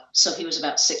drive, so he was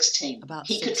about 16. About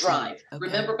He could 16. drive. Okay.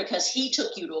 Remember, because he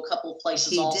took you to a couple of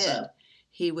places He also. did.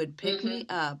 He would pick Mhm. me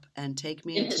up and take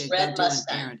me In his to go red do an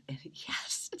Mustang. errand.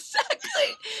 Yes,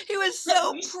 exactly. He was That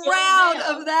so we still proud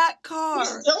have. of that We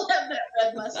car. still have that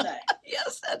red Mustang.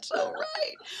 Yes, that's so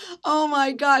right. Oh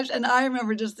my gosh. And I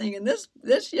remember just thinking,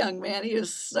 this young man, he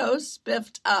is so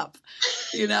spiffed up,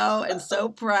 and so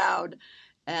proud.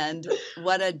 And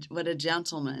what a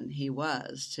gentleman he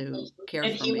was to care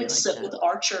And for he me would like sit that. with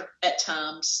Archer at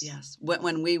times. Yes.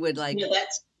 When we would like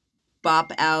That's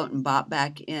bop out and bop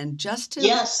back in just to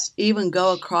yes. even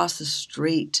go across the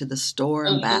street to the store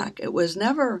and Mhm. back. It was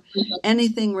never Mhm.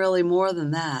 anything really more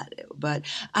than that. But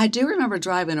I do remember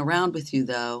driving around with you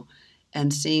though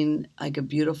and seeing like a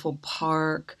beautiful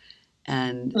park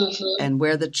and Mhm.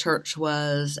 where the church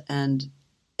was, and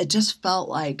it just felt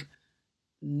like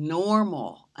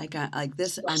normal. Like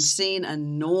this I'm Yes. seeing a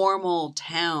normal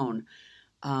town,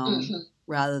 Mhm.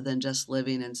 rather than just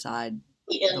living inside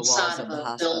The the walls inside of of the a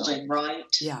hospital. building, right?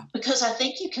 Yeah, Because I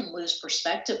think you can lose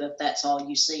perspective if that's all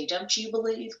you see, don't you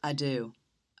believe? I do.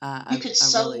 You could I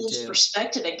so really lose do.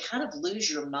 perspective and kind of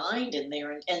lose your mind in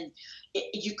there, and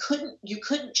you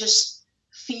couldn't just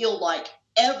feel like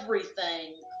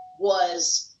everything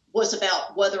was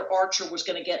about whether Archer was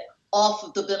going to get off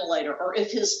of the ventilator or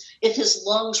if his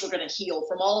lungs were going to heal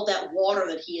from all of that water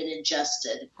that he had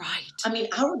ingested. Right. I mean,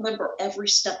 I remember every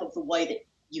step of the way that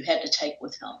you had to take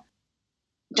with him.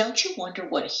 Don't you wonder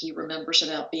what he remembers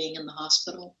about being in the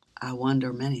hospital? I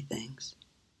wonder many things.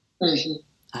 Mm-hmm.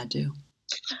 I do.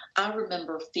 I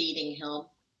remember feeding him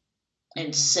and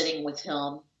Mhm. sitting with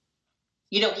him.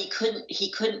 He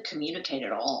couldn't communicate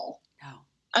at all. No.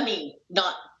 I mean,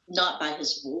 not by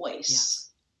his voice. Yes.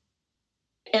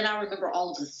 And I remember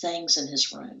all of the things in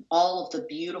his room, all of the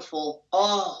beautiful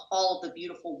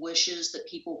wishes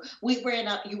that you ran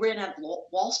out of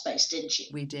wall space, didn't you?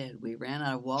 We did. We ran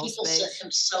out of wall People space. sent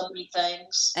him so many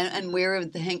things. And we were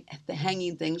the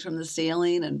hanging things from the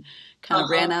ceiling and kind of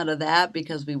ran out of that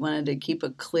because we wanted to keep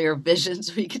a clear vision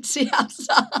so we could see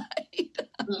outside.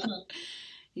 Mhm.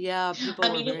 Yeah, people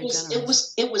were very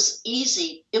generous. It was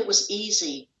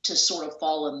easy to sort of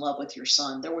fall in love with your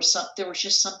son. There was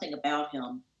just something about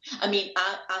him. I mean,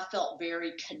 I felt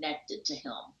very connected to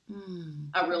him. Mm.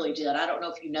 I really did. I don't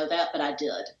know if you know that, but I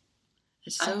did.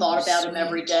 So I thought about him sweet.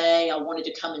 every day. I wanted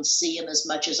to come and see him as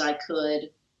much as I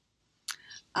could.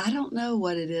 I don't know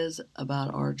what it is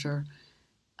about Archer.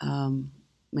 I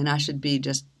mean, I should be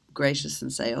just gracious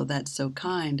and say, "Oh, that's so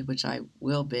kind," which I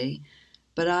will be.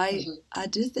 But I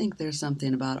do think there's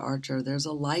something about Archer. There's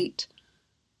a light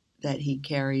that he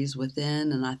carries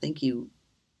within, and I think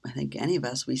any of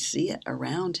us, we see it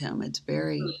around him. It's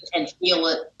very, and feel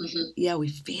it. Mm-hmm. Yeah, we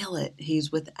feel it. He's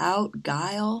without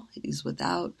guile. He's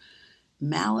without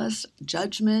malice,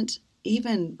 judgment.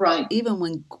 Even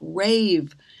when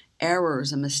grave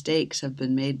errors and mistakes have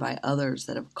been made by others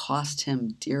that have cost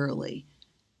him dearly,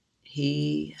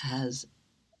 he has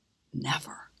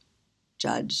never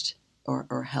judged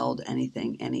or held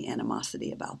any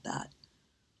animosity about that.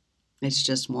 It's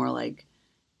just more like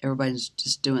everybody's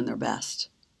just doing their best.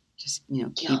 Just,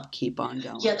 keep on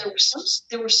going. Yeah,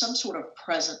 there was some sort of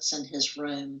presence in his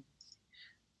room.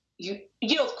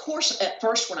 Of course, at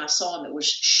first when I saw him, it was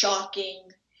shocking,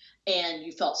 and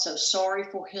you felt so sorry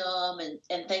for him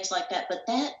and things like that. But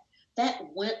that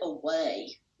went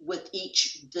away with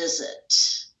each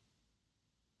visit.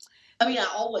 I mean, I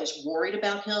always worried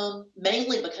about him,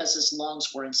 mainly because his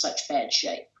lungs were in such bad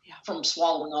shape from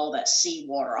swallowing all that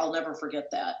seawater. I'll never forget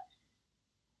that.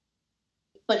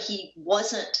 But he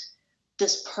wasn't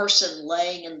this person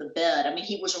laying in the bed. I mean,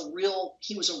 he was a real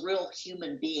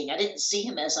human being. I didn't see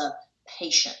him as a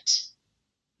patient.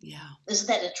 Yeah. Isn't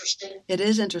that interesting? It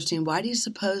is interesting. Why do you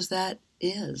suppose that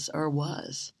is or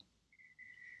was?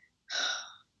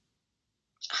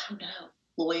 I don't know,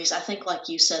 Louise. I think, like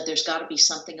you said, there's got to be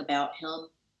something about him.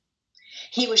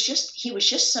 He was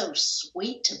just so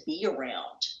sweet to be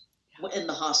around in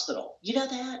the hospital. You know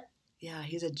that? Yeah,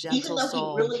 he's a gentle Even though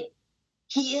soul.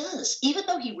 he is. Even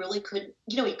though he really couldn't,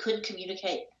 he couldn't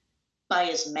communicate by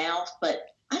his mouth. But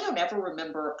I don't ever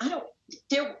remember.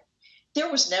 There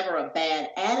was never a bad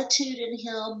attitude in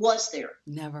him, was there?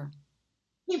 Never.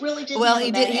 He really didn't. Well, have he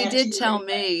a bad did. He did attitude tell or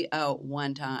anything. me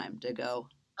one time to go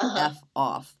F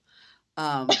off.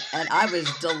 And I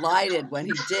was delighted when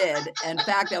he did. In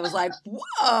fact, I was like,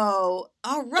 "Whoa,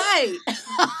 all right."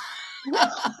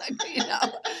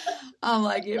 I'm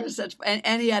like, he was such,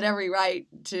 and he had every right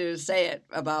to say it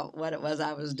about what it was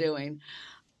I was doing,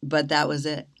 but that was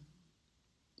it.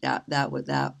 Yeah, that was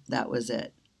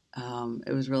it.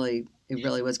 It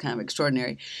really was kind of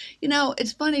extraordinary.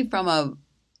 It's funny from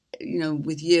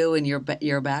with you and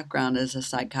your background as a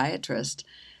psychiatrist.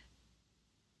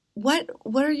 What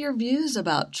are your views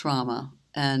about trauma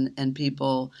and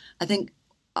people? I think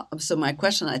so. My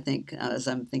question, I think, as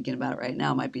I'm thinking about it right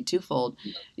now, might be twofold.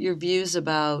 Your views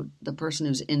about the person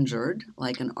who's injured,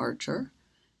 like an Archer,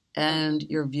 and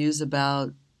your views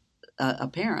about a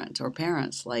parent or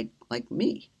parents like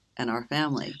me and our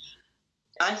family.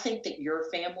 I think that your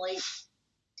family,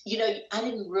 I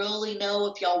didn't really know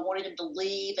if y'all wanted him to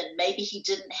leave, and maybe he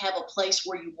didn't have a place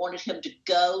where you wanted him to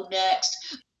go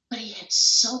next. But he had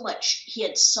so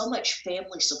much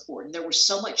family support, and there was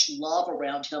so much love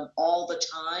around him all the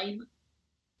time.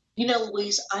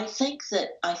 Louise, I think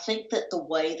that the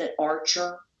way that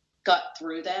Archer got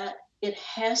through that,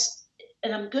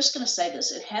 and I'm just going to say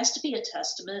this, it has to be a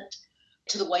testament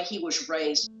to the way he was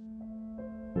raised.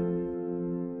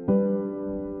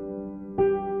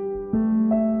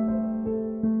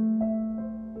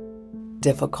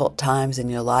 Difficult times in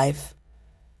your life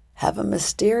have a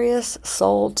mysterious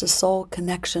soul-to-soul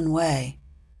connection way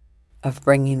of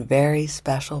bringing very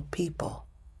special people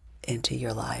into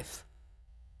your life.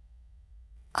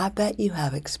 I bet you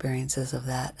have experiences of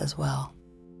that as well.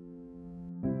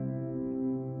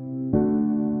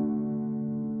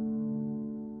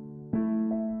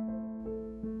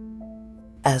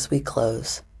 As we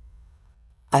close,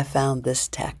 I found this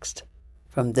text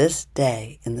from this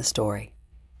day in the story.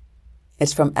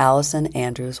 It's from Allison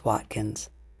Andrews Watkins,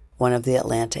 one of the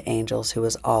Atlanta Angels who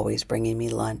was always bringing me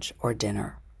lunch or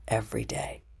dinner every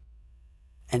day.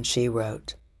 And she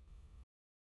wrote,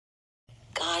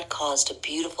 God caused a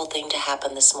beautiful thing to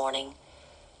happen this morning.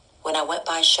 When I went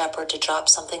by Shepherd to drop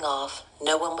something off,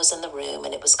 no one was in the room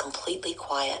and it was completely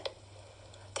quiet.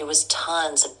 There was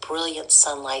tons of brilliant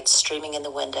sunlight streaming in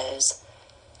the windows.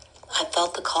 I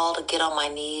felt the call to get on my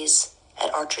knees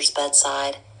at Archer's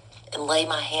bedside and lay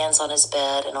my hands on his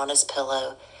bed and on his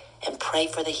pillow and pray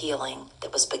for the healing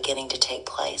that was beginning to take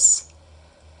place.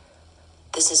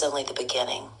 This is only the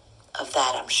beginning of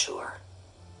that, I'm sure.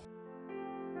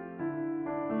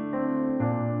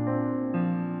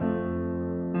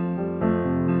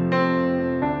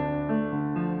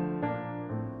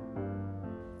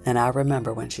 And I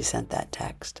remember when she sent that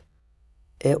text.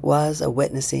 It was a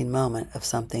witnessing moment of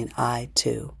something I,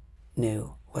 too,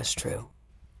 knew was true.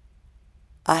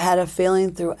 I had a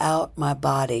feeling throughout my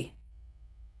body.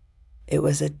 It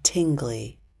was a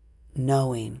tingly,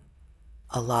 knowing,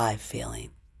 alive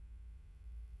feeling.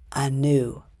 I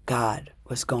knew God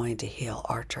was going to heal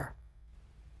Archer.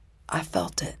 I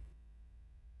felt it.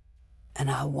 And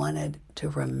I wanted to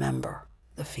remember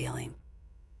the feeling.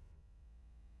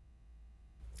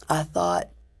 I thought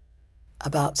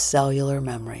about cellular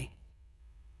memory.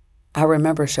 I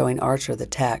remember showing Archer the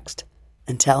text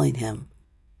and telling him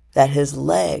that his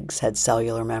legs had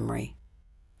cellular memory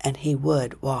and he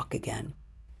would walk again,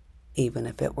 even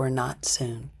if it were not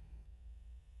soon.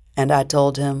 And I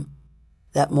told him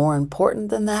that more important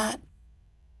than that,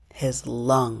 his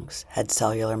lungs had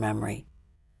cellular memory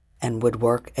and would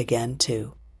work again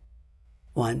too,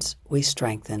 once we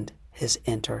strengthened his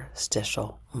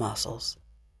interstitial muscles.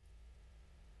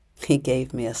 He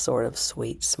gave me a sort of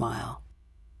sweet smile.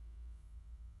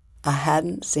 I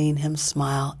hadn't seen him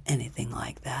smile anything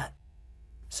like that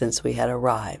since we had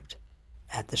arrived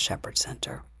at the Shepherd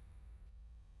Center.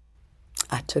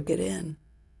 I took it in.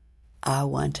 I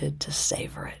wanted to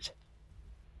savor it.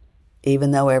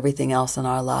 Even though everything else in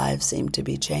our lives seemed to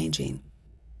be changing,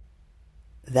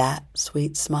 that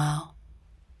sweet smile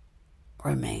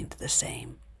remained the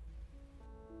same.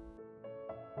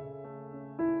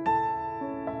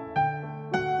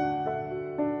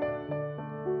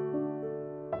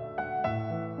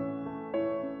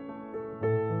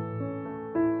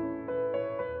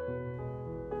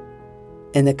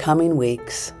 In the coming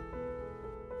weeks,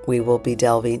 we will be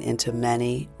delving into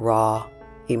many raw,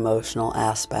 emotional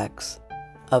aspects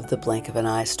of the Blink of an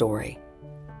Eye story.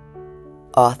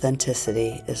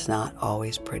 Authenticity is not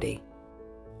always pretty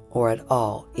or at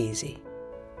all easy,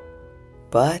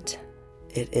 but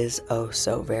it is oh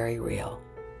so very real.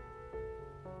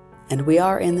 And we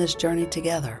are in this journey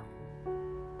together.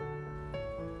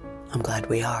 I'm glad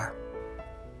we are.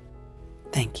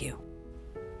 Thank you.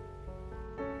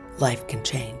 Life can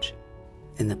change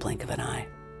in the blink of an eye.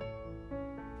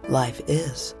 Life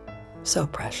is so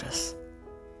precious.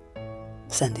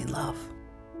 Sending love.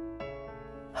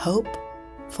 Hope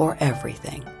for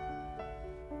everything.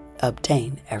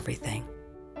 Obtain everything.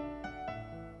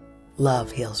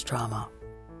 Love heals trauma.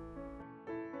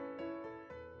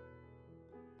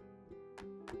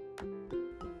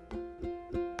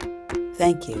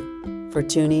 Thank you for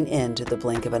tuning in to the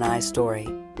Blink of an Eye story.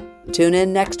 Tune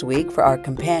in next week for our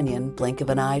companion Blink of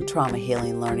an Eye Trauma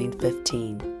Healing Learning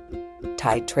 15,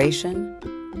 Titration,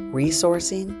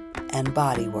 Resourcing, and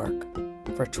Body Work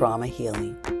for Trauma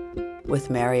Healing with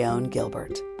Marione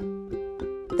Gilbert.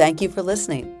 Thank you for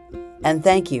listening, and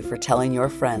thank you for telling your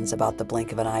friends about the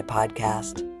Blink of an Eye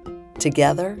podcast.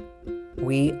 Together,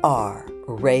 we are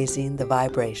raising the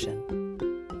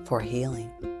vibration for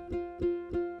healing.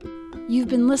 You've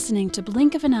been listening to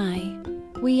Blink of an Eye.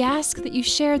 We ask that you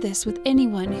share this with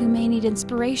anyone who may need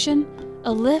inspiration,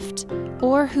 a lift,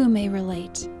 or who may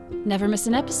relate. Never miss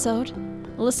an episode.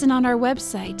 Listen on our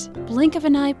website,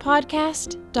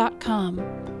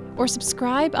 blinkofaneyepodcast.com, or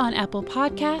subscribe on Apple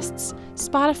Podcasts,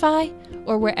 Spotify,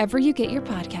 or wherever you get your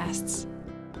podcasts.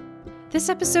 This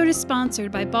episode is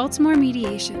sponsored by Baltimore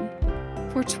Mediation.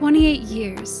 For 28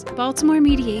 years, Baltimore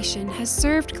Mediation has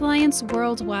served clients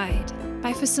worldwide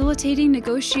by facilitating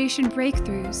negotiation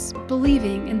breakthroughs,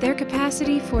 believing in their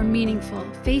capacity for meaningful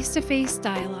face-to-face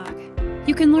dialogue.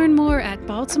 You can learn more at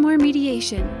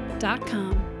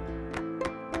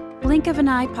baltimoremediation.com. Blink of an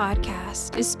Eye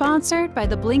podcast is sponsored by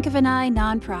the Blink of an Eye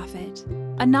nonprofit,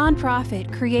 a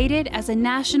nonprofit created as a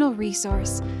national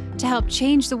resource to help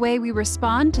change the way we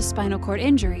respond to spinal cord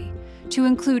injury, to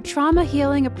include trauma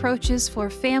healing approaches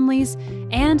for families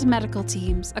and medical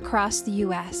teams across the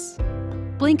U.S.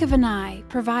 Blink of an Eye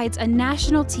provides a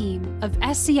national team of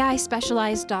SCI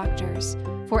specialized doctors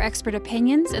for expert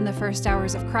opinions in the first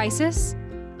hours of crisis,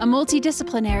 a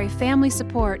multidisciplinary family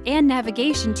support and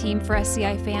navigation team for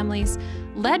SCI families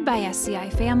led by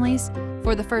SCI families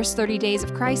for the first 30 days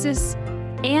of crisis,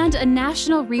 and a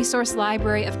national resource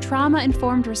library of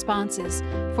trauma-informed responses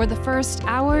for the first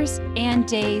hours and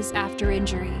days after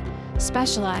injury,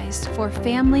 specialized for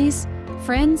families,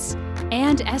 friends,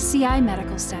 and SCI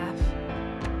medical staff.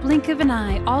 Blink of an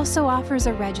Eye also offers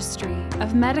a registry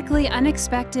of medically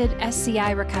unexpected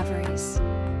SCI recoveries.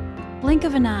 Blink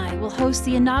of an Eye will host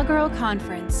the inaugural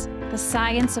conference, The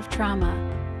Science of Trauma,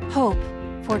 Hope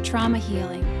for Trauma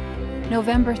Healing,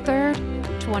 November 3rd,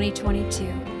 2022.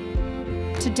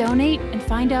 To donate and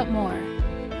find out more,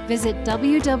 visit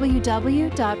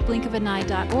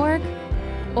www.blinkofaneye.org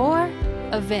or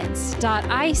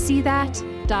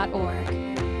events.icthat.org.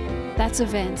 That's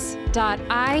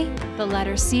events.I, the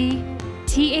letter C,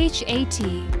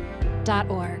 THAT.org.